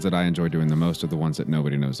music, the ones that I enjoy doing the most are the ones that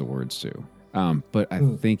nobody knows the words to. But I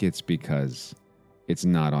think it's because it's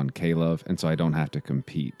not on K-Love, and so I don't have to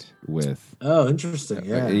compete with... Oh, interesting,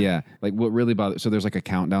 yeah. Yeah, like what really bothers... So there's like a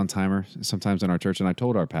countdown timer sometimes in our church, and I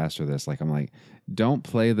told our pastor this, like I'm like, don't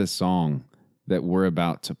play the song that we're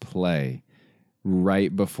about to play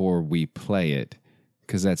right before we play it,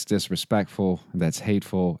 because that's disrespectful, that's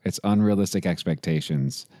hateful, it's unrealistic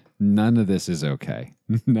expectations. None of this is okay.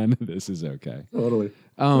 None of this is okay. Totally.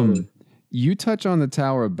 You touch on the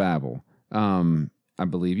Tower of Babel. I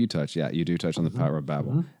believe you touch. Yeah, you do touch on the Tower of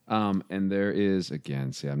Babel. And there is,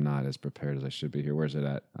 again, see, I'm not as prepared as I should be here. Where's it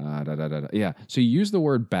at? Yeah. So you use the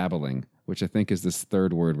word babbling, which I think is this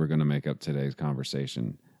third word we're going to make up today's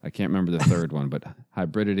conversation. I can't remember the third one, but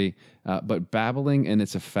hybridity. But babbling and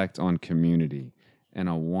its effect on community. And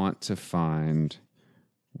I want to find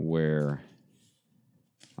where...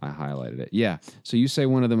 I highlighted it. Yeah. So you say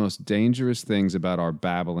one of the most dangerous things about our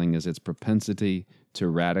babbling is its propensity to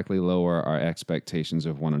radically lower our expectations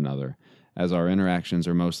of one another. As our interactions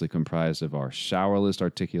are mostly comprised of our showerless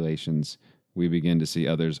articulations, we begin to see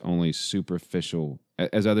others as only superficial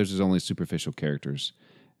characters.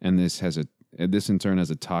 And this in turn has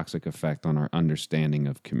a toxic effect on our understanding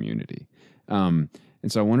of community. And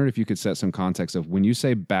so I wondered if you could set some context of when you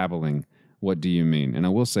say babbling, what do you mean? And I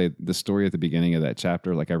will say the story at the beginning of that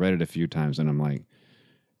chapter, like I read it a few times and I'm like,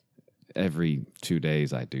 every 2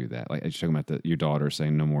 days I do that. Like, you're talking about your daughter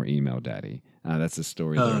saying, no more email, daddy. That's the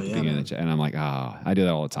story there at the beginning of the chat. And I'm like, I do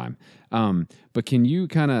that all the time. But can you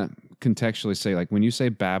kind of contextually say, like, when you say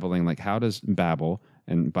babbling, like, how does Babel,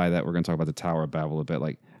 and by that we're going to talk about the Tower of Babel a bit,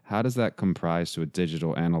 like, how does that comprise to a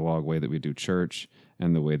digital analog way that we do church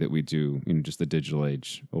and the way that we do, just the digital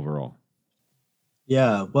age overall?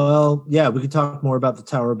 Yeah, well, yeah, we could talk more about the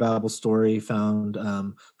Tower of Babel story found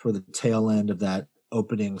for the tail end of that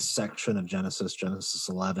opening section of Genesis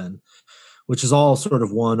 11, which is all sort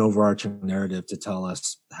of one overarching narrative to tell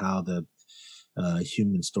us how the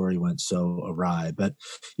human story went so awry. But,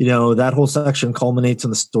 that whole section culminates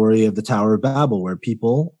in the story of the Tower of Babel, where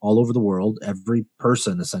people all over the world, every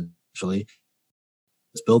person essentially,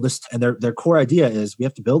 let's build this. And their core idea is we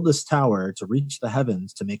have to build this tower to reach the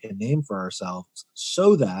heavens, to make a name for ourselves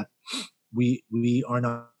so that we are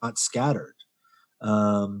not scattered.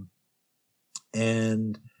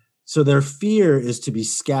 And so their fear is to be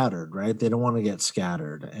scattered, right? They don't want to get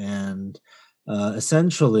scattered. And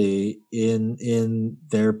essentially in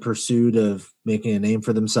their pursuit of making a name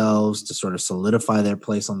for themselves, to sort of solidify their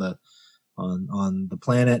place on the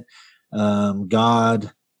planet,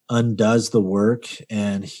 God undoes the work,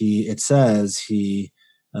 and he essentially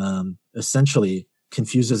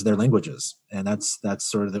confuses their languages, and that's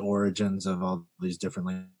sort of the origins of all these different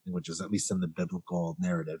languages, at least in the biblical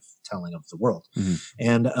narrative telling of the world.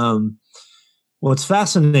 And what's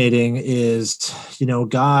fascinating is,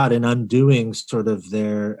 God, in undoing sort of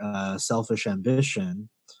their selfish ambition,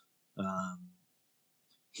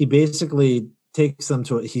 he basically takes them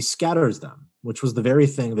he scatters them, which was the very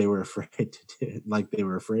thing they were afraid to do, like they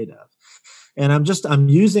were afraid of. And I'm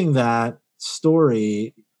using that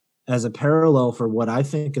story as a parallel for what I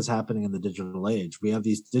think is happening in the digital age. We have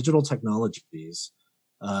these digital technologies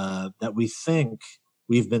that we think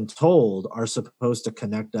we've been told are supposed to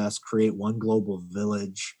connect us, create one global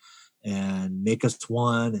village, and make us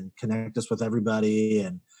one and connect us with everybody,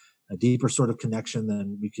 and a deeper sort of connection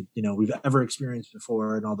than we've ever experienced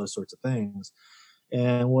before, and all those sorts of things.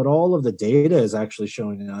 And what all of the data is actually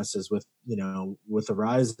showing us is with the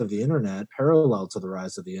rise of the internet, parallel to the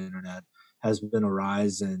rise of the internet, has been a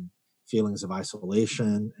rise in feelings of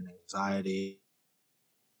isolation and anxiety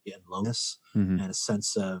and loneliness, Mm-hmm. and a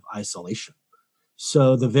sense of isolation.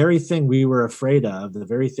 So the very thing we were afraid of, the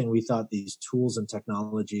very thing we thought these tools and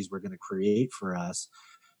technologies were going to create for us,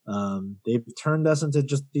 they've turned us into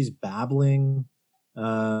just these babbling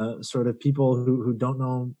sort of people who don't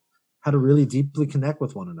know how to really deeply connect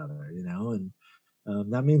with one another, and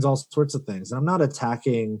that means all sorts of things. And I'm not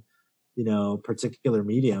attacking, particular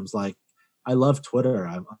mediums. Like, I love Twitter.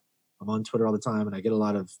 I'm on Twitter all the time, and I get a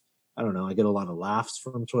lot of, I get a lot of laughs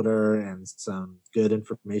from Twitter and some good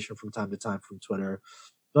information from time to time from Twitter.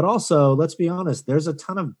 But also, let's be honest, there's a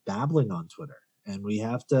ton of babbling on Twitter, and we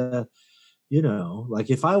have to, like,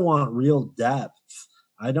 if I want real depth,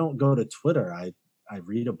 I don't go to Twitter. I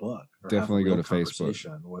read a book, or Definitely have a go to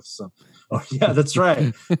conversation Facebook with some. Oh yeah, that's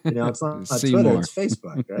right. It's not See Twitter, more. it's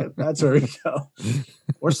Facebook, right? That's where we go.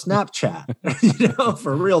 Or Snapchat,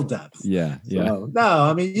 for real depth. Yeah. So, no,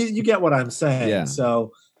 I mean, you get what I'm saying. Yeah.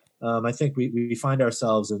 So I think we find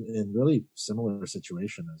ourselves in really similar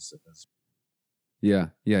situation as Yeah.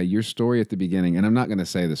 Your story at the beginning, and I'm not going to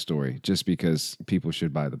say the story just because people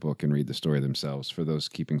should buy the book and read the story themselves. For those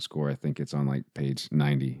keeping score, I think it's on like page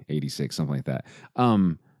 90, 86, something like that.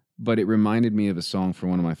 But it reminded me of a song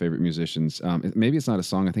from one of my favorite musicians. Maybe it's not a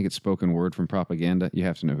song. I think it's spoken word from Propaganda. You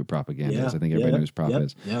have to know who Propaganda is. I think everybody knows who Prop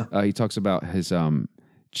is. Yeah. He talks about his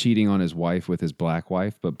cheating on his wife with his black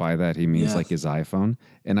wife, but by that he means like his iPhone.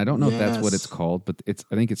 And I don't know if that's what it's called, but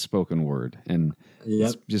I think it's spoken word, and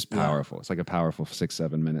it's just powerful. It's like a powerful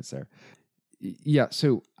 6-7 minutes there. Yeah.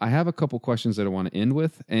 So I have a couple questions that I want to end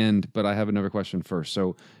with, but I have another question first.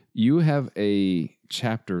 So you have a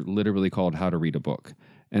chapter literally called How to Read a Book.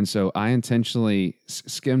 And so I intentionally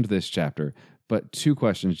skimmed this chapter. But 2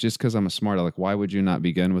 questions, just because I'm a smart aleck, why would you not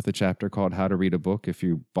begin with a chapter called How to Read a Book if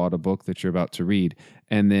you bought a book that you're about to read?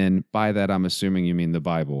 And then by that, I'm assuming you mean the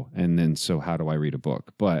Bible. And then, so how do I read a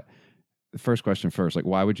book? But the first question first, like,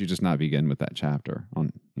 why would you just not begin with that chapter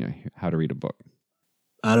on how to read a book?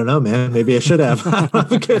 I don't know, man. Maybe I should have. I don't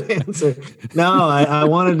have a good answer. No, I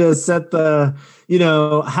wanted to set the,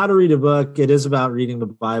 how to read a book. It is about reading the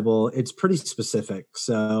Bible. It's pretty specific.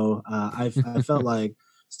 So I felt like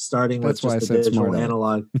starting with just the digital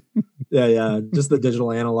analog. Just the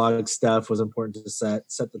digital analog stuff was important to set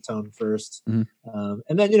the tone first. Mm-hmm.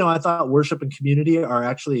 And then, I thought worship and community are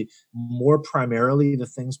actually more primarily the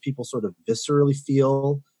things people sort of viscerally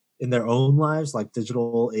feel in their own lives, like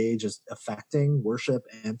digital age is affecting worship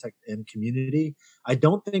and community. I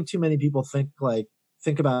don't think too many people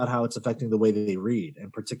think about how it's affecting the way that they read,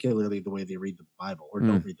 and particularly the way they read the Bible or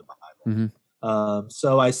don't read the Bible. Mm-hmm.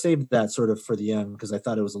 So I saved that sort of for the end because I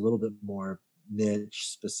thought it was a little bit more niche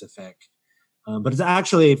specific. But it's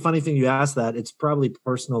actually a funny thing you asked that. It's probably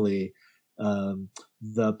personally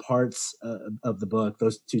the parts of the book,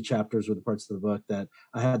 those 2 chapters were the parts of the book that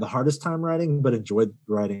I had the hardest time writing, but enjoyed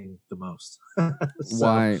writing the most.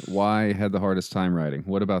 Why had the hardest time writing?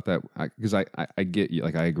 What about that? Because I get you.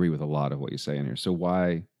 Like, I agree with a lot of what you say in here. So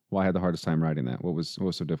why had the hardest time writing that? What was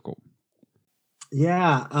so difficult?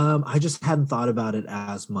 Yeah, I just hadn't thought about it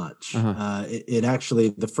as much. It actually,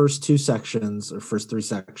 the first 2 sections or first 3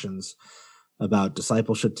 sections about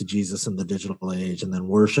discipleship to Jesus in the digital age, and then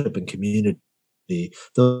worship and community,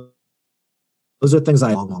 those are things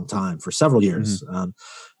I a long time, for several years.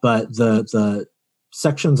 But the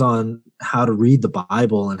sections on how to read the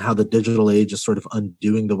Bible and how the digital age is sort of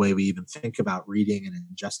undoing the way we even think about reading and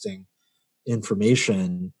ingesting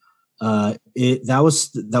information, that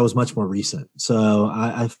was much more recent. So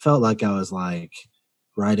I felt like I was like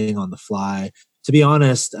writing on the fly. To be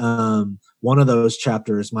honest, one of those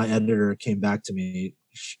chapters, my editor came back to me.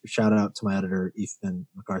 Shout out to my editor, Ethan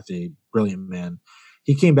McCarthy, brilliant man.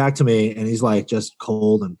 He came back to me and he's like just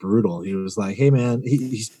cold and brutal. He was like, "Hey man,"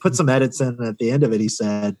 he put some edits in, and at the end of it, he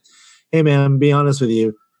said, "Hey man, I'm be honest with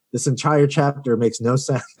you. This entire chapter makes no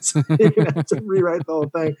sense. You're gonna have to rewrite the whole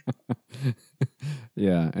thing."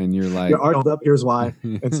 Yeah, and you're like, "Your art's up. Here's why."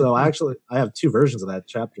 And so I have 2 versions of that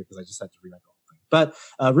chapter because I just had to rewrite the whole thing. But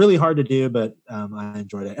really hard to do, but I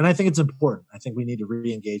enjoyed it, and I think it's important. I think we need to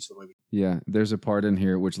re-engage the way we. Yeah, there's a part in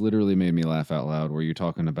here which literally made me laugh out loud, where you're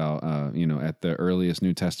talking about, at the earliest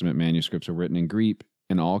New Testament manuscripts are written in Greek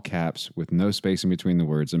in all caps with no space in between the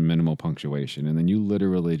words and minimal punctuation, and then you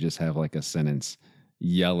literally just have like a sentence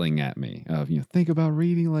yelling at me of, think about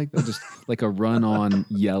reading like just like a run-on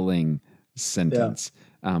yelling sentence.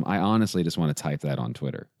 I honestly just want to type that on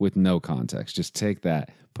Twitter with no context. Just take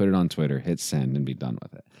that, put it on Twitter, hit send, and be done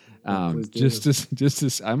with it. Please do. Just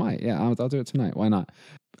as I might, yeah, I'll do it tonight. Why not?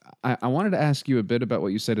 I wanted to ask you a bit about what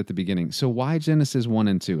you said at the beginning. So why Genesis 1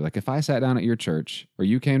 and 2? Like if I sat down at your church or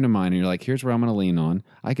you came to mine and you're like, here's where I'm going to lean on,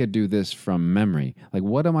 I could do this from memory. Like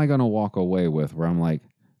what am I going to walk away with where I'm like,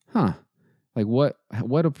 huh, like what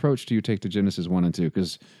approach do you take to Genesis 1 and 2?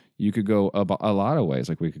 Because you could go a lot of ways.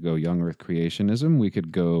 Like we could go young earth creationism. We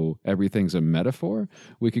could go everything's a metaphor.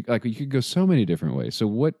 You could go so many different ways. So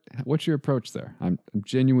what's your approach there? I'm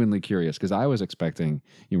genuinely curious because I was expecting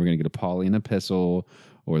you were going to get a Pauline epistle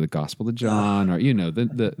or the Gospel of John or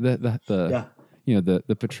the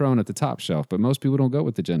the Patron at the top shelf. But most people don't go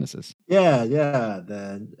with the Genesis. Yeah.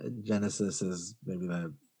 The Genesis is maybe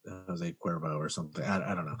the Jose Cuervo or something.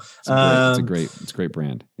 I don't know. It's a great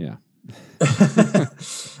brand. Yeah.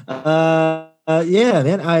 Yeah,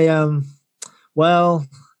 man. Well,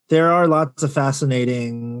 there are lots of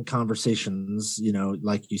fascinating conversations,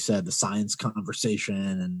 like you said, the science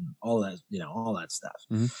conversation and all that, all that stuff.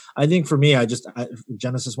 Mm-hmm. I think for me,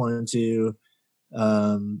 Genesis 1 and 2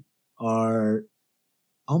 are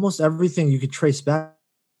almost everything you could trace back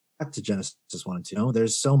to Genesis 1 and 2.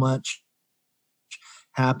 There's so much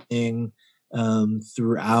happening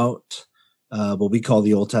throughout what we call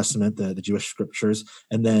the Old Testament, the Jewish scriptures,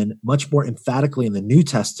 and then much more emphatically in the New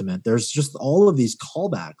Testament, there's just all of these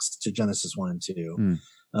callbacks to Genesis 1 and 2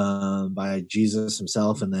 by Jesus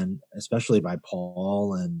himself, and then especially by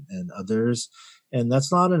Paul and others. And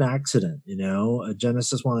that's not an accident,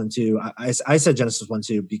 Genesis 1 and 2. I said Genesis 1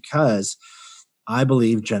 2 because I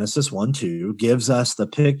believe Genesis 1 2 gives us the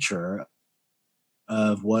picture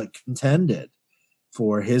of what contended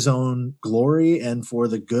for his own glory and for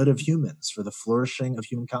the good of humans, for the flourishing of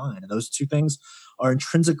humankind. And those two things are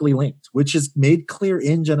intrinsically linked, which is made clear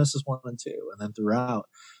in Genesis 1 and 2, and then throughout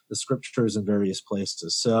the scriptures in various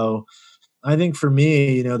places. So I think for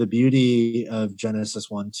me, the beauty of Genesis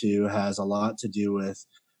 1 2 has a lot to do with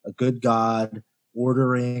a good God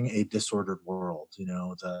ordering a disordered world.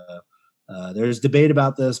 There's debate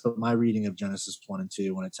about this, but my reading of Genesis 1 and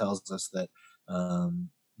 2, when it tells us that,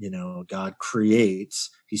 God creates,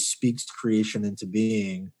 he speaks creation into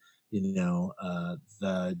being,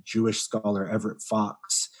 the Jewish scholar Everett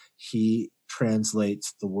Fox, he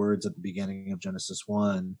translates the words at the beginning of Genesis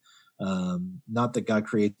 1, not that God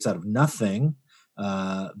creates out of nothing,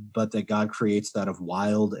 but that God creates out of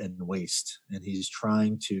wild and waste. And he's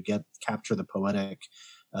trying to capture the poetic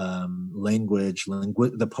language,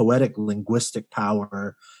 the poetic linguistic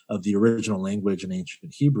power of the original language in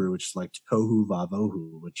ancient Hebrew, which is like tohu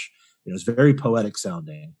vavohu, which is very poetic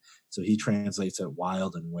sounding. So he translates it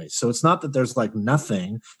wild and waste. So it's not that there's like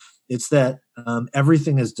nothing; it's that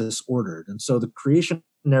everything is disordered. And so the creation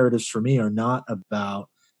narratives for me are not about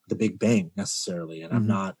the Big Bang necessarily, and I'm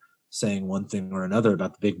not saying one thing or another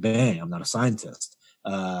about the Big Bang. I'm not a scientist.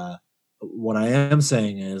 What I am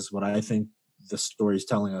saying is what I think the story is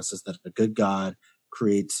telling us is that a good God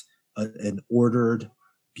creates an ordered,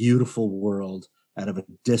 beautiful world out of a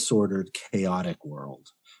disordered, chaotic world,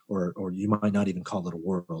 or you might not even call it a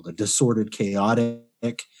world, a disordered,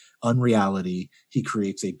 chaotic unreality. He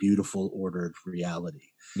creates a beautiful, ordered reality.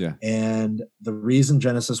 Yeah. And the reason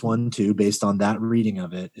Genesis 1 2, based on that reading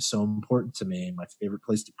of it, is so important to me, my favorite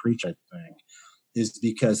place to preach, I think, is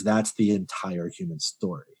because that's the entire human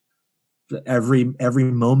story. Every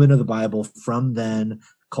moment of the Bible from then,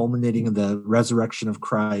 culminating in the resurrection of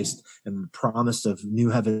Christ and the promise of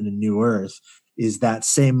new heaven and new earth, is that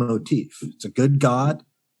same motif. It's a good God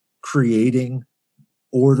creating,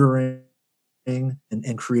 ordering,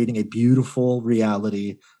 and creating a beautiful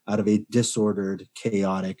reality out of a disordered,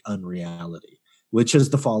 chaotic unreality, which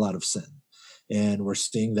is the fallout of sin. And we're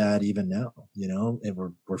seeing that even now, and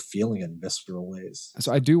we're feeling it in visceral ways.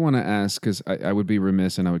 So I do want to ask, because I would be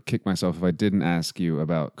remiss and I would kick myself if I didn't ask you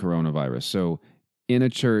about coronavirus. So in a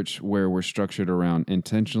church where we're structured around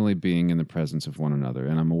intentionally being in the presence of one another,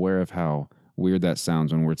 and I'm aware of how weird that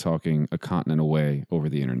sounds when we're talking a continent away over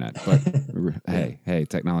the internet, but hey,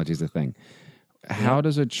 technology is a thing. How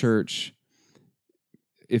does a church,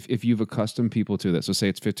 if you've accustomed people to that, so say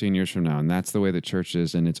it's 15 years from now, and that's the way the church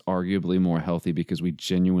is, and it's arguably more healthy because we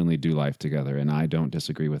genuinely do life together, and I don't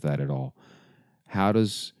disagree with that at all. How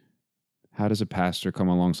does a pastor come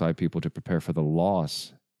alongside people to prepare for the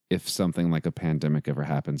loss if something like a pandemic ever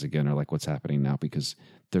happens again, or like what's happening now? Because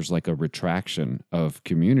there's like a retraction of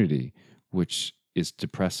community, which is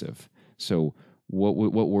depressive. So what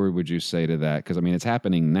word would you say to that? Because, it's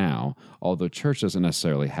happening now, although church doesn't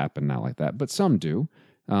necessarily happen now like that, but some do.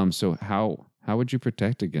 So how would you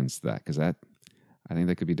protect against that? Because I think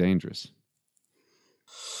that could be dangerous.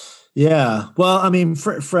 Yeah. Well, I mean,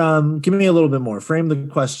 from give me a little bit more. Frame the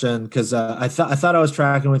question because I thought I was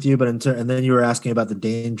tracking with you, but and then you were asking about the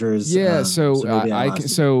dangers. Yeah, so So maybe I I can. lost you.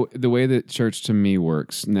 So the way that church to me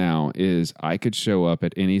works now is I could show up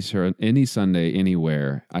at any Sunday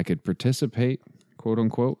anywhere. I could participate, quote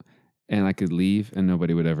unquote, and I could leave, and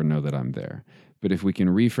nobody would ever know that I'm there. But if we can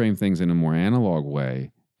reframe things in a more analog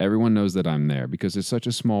way, everyone knows that I'm there because it's such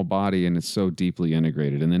a small body and it's so deeply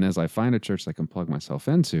integrated. And then as I find a church I can plug myself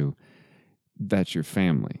into, that's your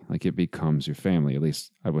family. Like it becomes your family. At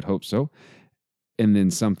least I would hope so. And then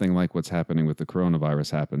something like what's happening with the coronavirus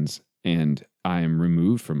happens and I am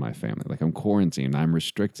removed from my family. Like I'm quarantined, I'm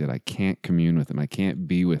restricted. I can't commune with them. I can't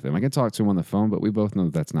be with them. I can talk to them on the phone, but we both know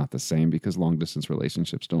that that's not the same because long distance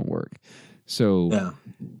relationships don't work. So Yeah.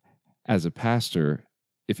 as a pastor,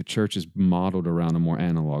 if a church is modeled around a more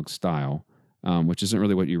analog style, which isn't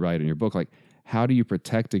really what you write in your book, like how do you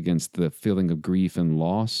protect against the feeling of grief and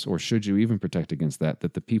loss, or should you even protect against that?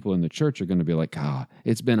 That the people in the church are going to be like,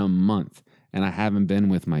 it's been a month and I haven't been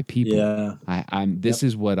with my people. Yeah. I'm Yep.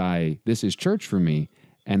 this is church for me,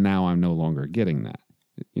 and now I'm no longer getting that.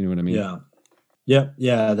 You know what I mean? Yeah. Yeah.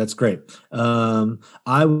 Yeah. That's great.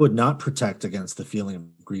 I would not protect against the feeling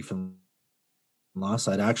of grief and loss.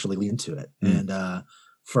 I'd actually lean into it. Mm. And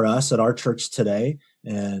for us at our church today,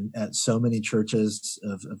 and at so many churches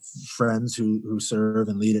of friends who serve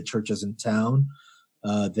and lead at churches in town,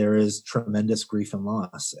 there is tremendous grief and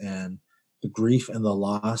loss. And the grief and the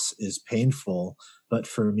loss is painful. But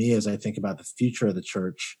for me, as I think about the future of the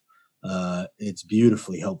church, it's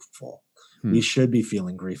beautifully hopeful. We Hmm. should be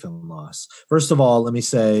feeling grief and loss. First of all, let me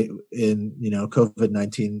say, in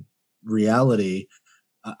COVID-19 reality,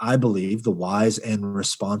 I believe the wise and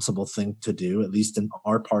responsible thing to do, at least in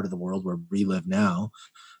our part of the world where we live now,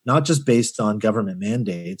 not just based on government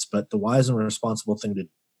mandates, but the wise and responsible thing to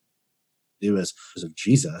do is of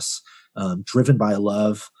Jesus, driven by a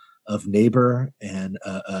love of neighbor and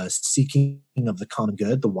seeking of the common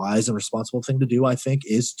good. The wise and responsible thing to do, I think,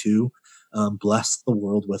 is to bless the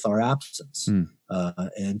world with our absence, Hmm.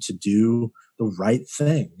 and to do the right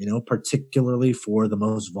thing, particularly for the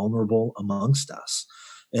most vulnerable amongst us.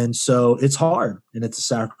 And so it's hard and it's a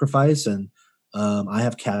sacrifice. And I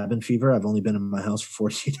have cabin fever. I've only been in my house for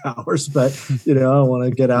 48 hours, but I want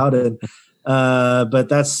to get out. And but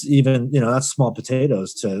that's even, that's small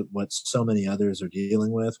potatoes to what so many others are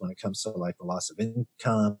dealing with when it comes to like the loss of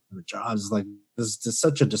income, the jobs. Like this is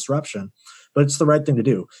such a disruption, but it's the right thing to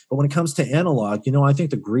do. But when it comes to analog, I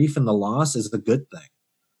think the grief and the loss is the good thing.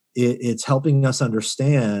 It's helping us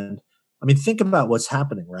understand. I mean, think about what's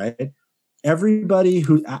happening, right? Everybody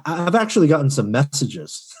I've actually gotten some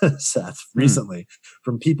messages, Seth, Hmm. recently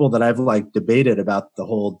from people that I've like debated about the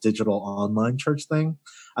whole digital online church thing.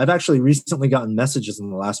 I've actually recently gotten messages in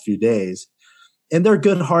the last few days, and they're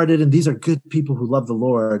good hearted and these are good people who love the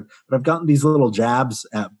Lord. But I've gotten these little jabs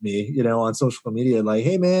at me, on social media, like,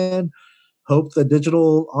 hey man, hope the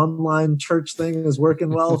digital online church thing is working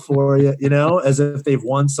well for you, as if they've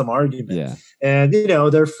won some argument. Yeah. And,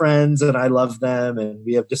 they're friends and I love them and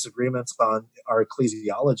we have disagreements on our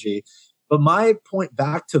ecclesiology. But my point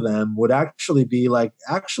back to them would actually be like,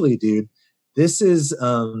 actually, dude, this is,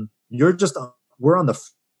 we're on the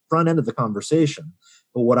front end of the conversation.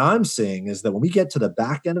 But what I'm seeing is that when we get to the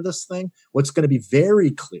back end of this thing, what's going to be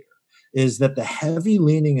very clear is that the heavy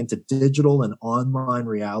leaning into digital and online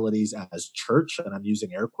realities as church, and I'm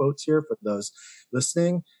using air quotes here for those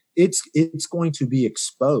listening, it's going to be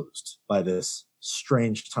exposed by this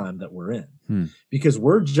strange time that we're in. Hmm. Because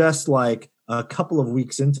we're just like a couple of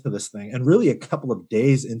weeks into this thing and really a couple of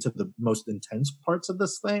days into the most intense parts of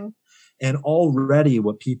this thing. And already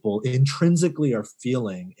what people intrinsically are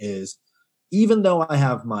feeling is, even though I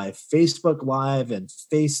have my Facebook Live and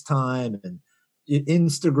FaceTime and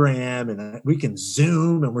Instagram and we can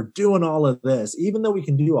Zoom and we're doing all of this, even though we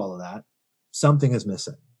can do all of that, something is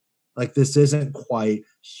missing. Like this isn't quite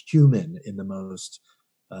human in the most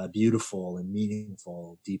beautiful and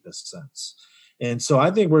meaningful, deepest sense. And so I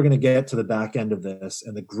think we're going to get to the back end of this,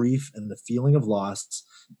 and the grief and the feeling of loss,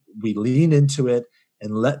 we lean into it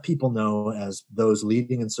and let people know, as those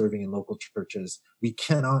leading and serving in local churches,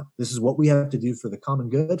 this is what we have to do for the common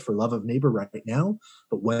good, for love of neighbor right now.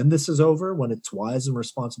 But when this is over, when it's wise and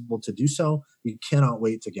responsible to do so, we cannot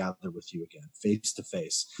wait to gather with you again, face to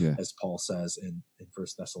face, Yeah. as Paul says in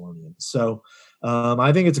First Thessalonians. So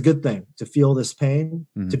I think it's a good thing to feel this pain,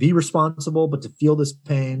 to be responsible, but to feel this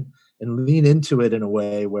pain and lean into it in a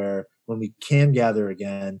way where when we can gather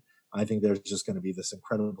again, I think there's just going to be this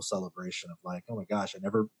incredible celebration of like, oh my gosh,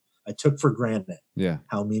 I took for granted Yeah.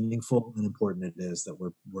 how meaningful and important it is that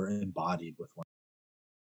we're embodied with one.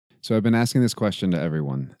 So I've been asking this question to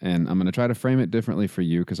everyone, and I'm going to try to frame it differently for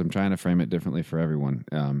you because I'm trying to frame it differently for everyone.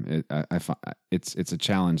 It's a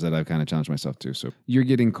challenge that I've kind of challenged myself to. So you're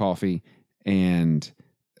getting coffee, and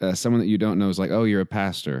someone that you don't know is like, "Oh, you're a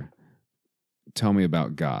pastor. Tell me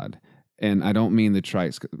about God." And I don't mean the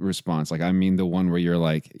trite response. Like, I mean the one where you're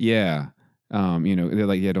like, "Yeah." They're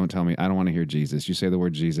like, "Yeah, don't tell me. I don't want to hear Jesus. You say the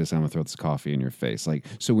word Jesus, I'm going to throw this coffee in your face." Like,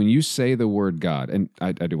 so when you say the word God, and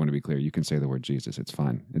I do want to be clear, you can say the word Jesus. It's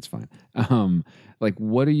fine. It's fine. Like,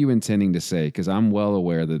 what are you intending to say? Because I'm well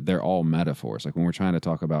aware that they're all metaphors. Like, when we're trying to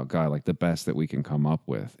talk about God, like the best that we can come up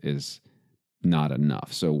with is not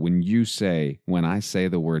enough. So when I say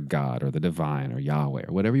the word God or the divine or Yahweh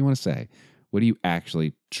or whatever you want to say, what are you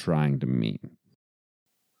actually trying to mean?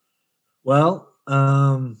 Well,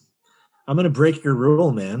 I'm going to break your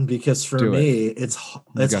rule, man, because for me, it's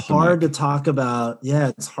hard to talk about. Yeah,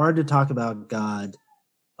 it's hard to talk about God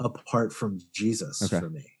apart from Jesus for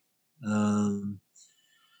me.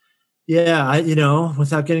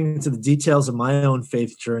 Without getting into the details of my own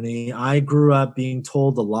faith journey, I grew up being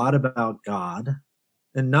told a lot about God,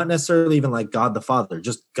 and not necessarily even like God the Father,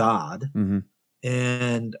 just God. Mm-hmm.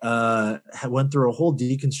 And went through a whole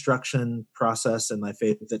deconstruction process in my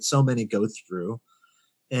faith that so many go through.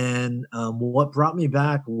 And what brought me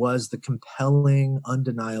back was the compelling,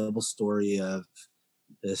 undeniable story of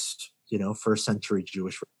this, first century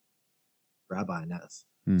Jewish rabbi Neth.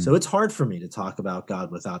 So it's hard for me to talk about God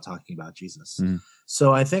without talking about Jesus.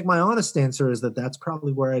 So I think my honest answer is that that's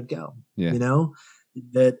probably where I'd go. Yeah.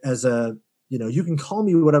 That as you can call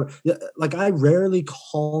me whatever. Like, I rarely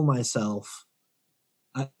call myself.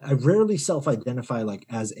 I rarely self-identify like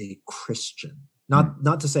as a Christian.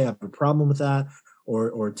 Not to say I have a problem with that,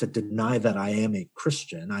 or to deny that I am a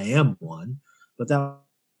Christian. I am one, but that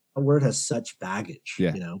word has such baggage,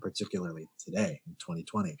 particularly today in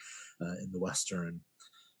 2020 in the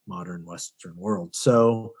modern Western world.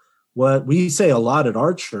 So what we say a lot at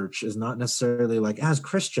our church is not necessarily like, as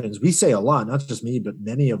Christians, we say a lot, not just me, but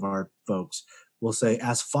many of our folks will say,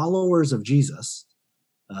 as followers of Jesus,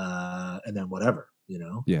 and then whatever.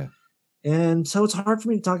 Yeah. And so it's hard for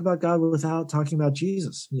me to talk about God without talking about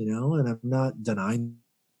Jesus, and I'm not denying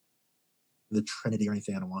the Trinity or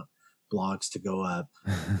anything. I don't want blogs to go up,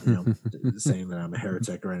 saying that I'm a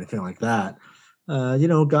heretic or anything like that.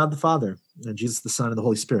 God the Father, and Jesus the Son, and the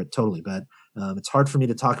Holy Spirit, totally. But it's hard for me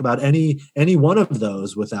to talk about any one of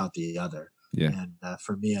those without the other. Yeah. And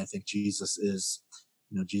for me, I think Jesus is,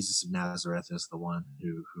 Jesus of Nazareth is the one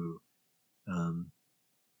who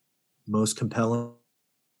most compellingly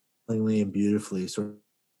and beautifully sort of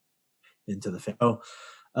into the faith.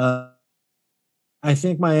 I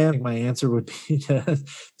think my answer would be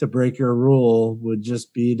to break your rule would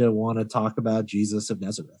just be to want to talk about Jesus of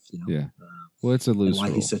Nazareth. Yeah. Well, it's a loose why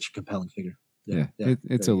rule. He's such a compelling figure. Yeah.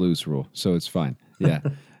 It's a loose rule, so it's fine. Yeah.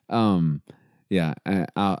 I'll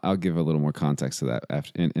give a little more context to that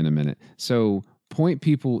in a minute. So point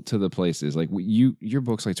people to the places like your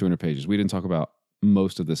book's like 200 pages. We didn't talk about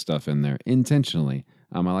most of the stuff in there intentionally.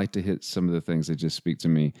 I like to hit some of the things that just speak to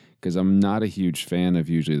me because I'm not a huge fan of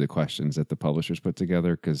usually the questions that the publishers put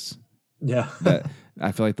together because I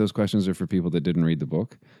feel like those questions are for people that didn't read the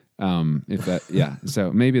book.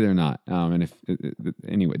 So maybe they're not.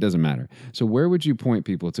 Anyway, it doesn't matter. So where would you point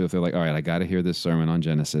people to if they're like, all right, I got to hear this sermon on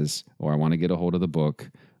Genesis, or I want to get a hold of the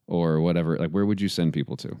book or whatever? Like, where would you send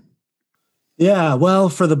people to? Yeah, well,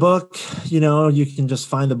 for the book, you can just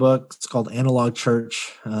find the book. It's called Analog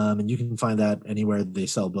Church, and you can find that anywhere they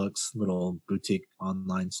sell books. Little boutique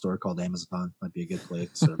online store called Amazon might be a good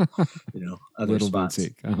place. Or, other little spots.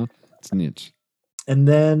 Boutique. It's niche. And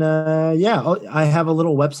then, I have a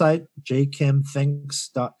little website,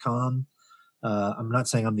 jkimthinks.com. I'm not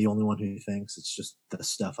saying I'm the only one who thinks. It's just the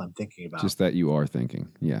stuff I'm thinking about. Just that you are thinking.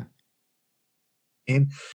 Yeah.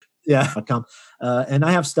 .com. And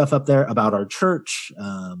I have stuff up there about our church,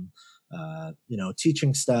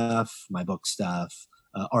 teaching stuff, my book stuff,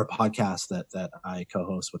 our podcast that I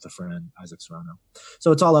co-host with a friend, Isaac Serrano.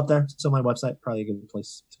 So it's all up there. So my website, probably a good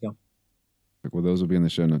place to go. Well, those will be in the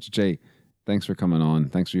show notes. Jay, thanks for coming on.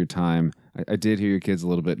 Thanks for your time. I did hear your kids a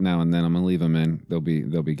little bit now and then. I'm gonna leave them in. They'll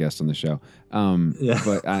be guests on the show.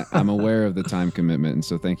 But I'm aware of the time commitment, and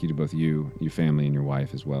so thank you to both you, your family, and your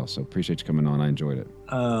wife as well. So appreciate you coming on. I enjoyed it.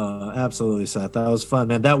 Oh, absolutely, Seth. That was fun,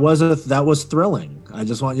 man. That was thrilling. I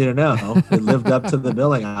just want you to know it lived up to the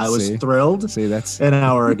billing. I was thrilled. That's an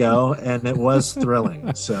hour ago, and it was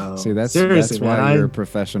thrilling. So that's seriously, why you're a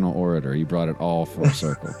professional orator. You brought it all full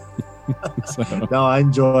circle. No, I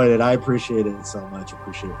enjoyed it. I appreciate it so much.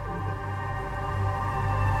 Appreciate it.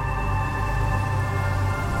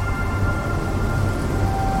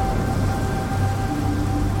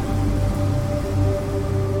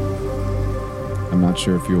 I'm not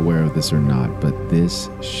sure if you're aware of this or not, but this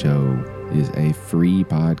show is a free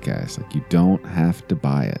podcast. Like, you don't have to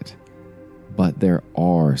buy it. But there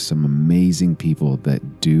are some amazing people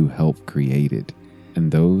that do help create it.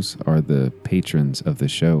 And those are the patrons of the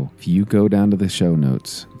show. If you go down to the show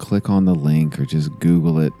notes, click on the link or just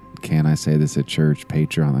Google it, Can I Say This at Church,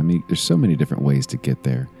 Patreon. I mean, there's so many different ways to get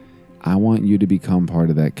there. I want you to become part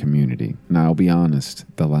of that community. Now, I'll be honest,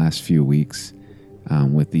 the last few weeks,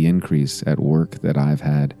 with the increase at work that I've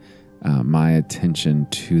had, my attention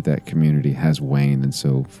to that community has waned. And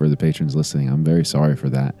so for the patrons listening, I'm very sorry for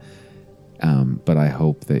that. But I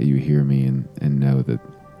hope that you hear me and know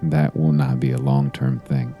that will not be a long-term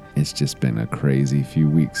thing. It's just been a crazy few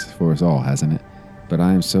weeks for us all, hasn't it? But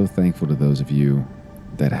I am so thankful to those of you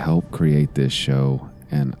that help create this show,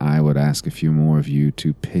 and I would ask a few more of you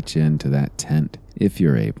to pitch into that tent if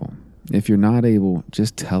you're able. If you're not able,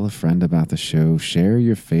 just tell a friend about the show, share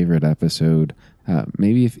your favorite episode.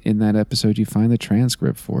 Maybe if in that episode you find the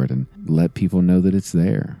transcript for it and let people know that it's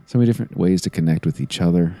there. So many different ways to connect with each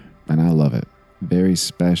other, and I love it. Very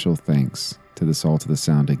special thanks to the Salt of the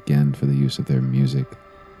Sound again for the use of their music.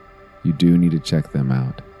 You do need to check them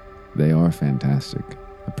out. They are fantastic.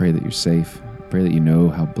 I pray that you're safe. I pray that you know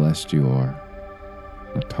how blessed you are.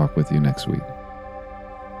 I'll talk with you next week.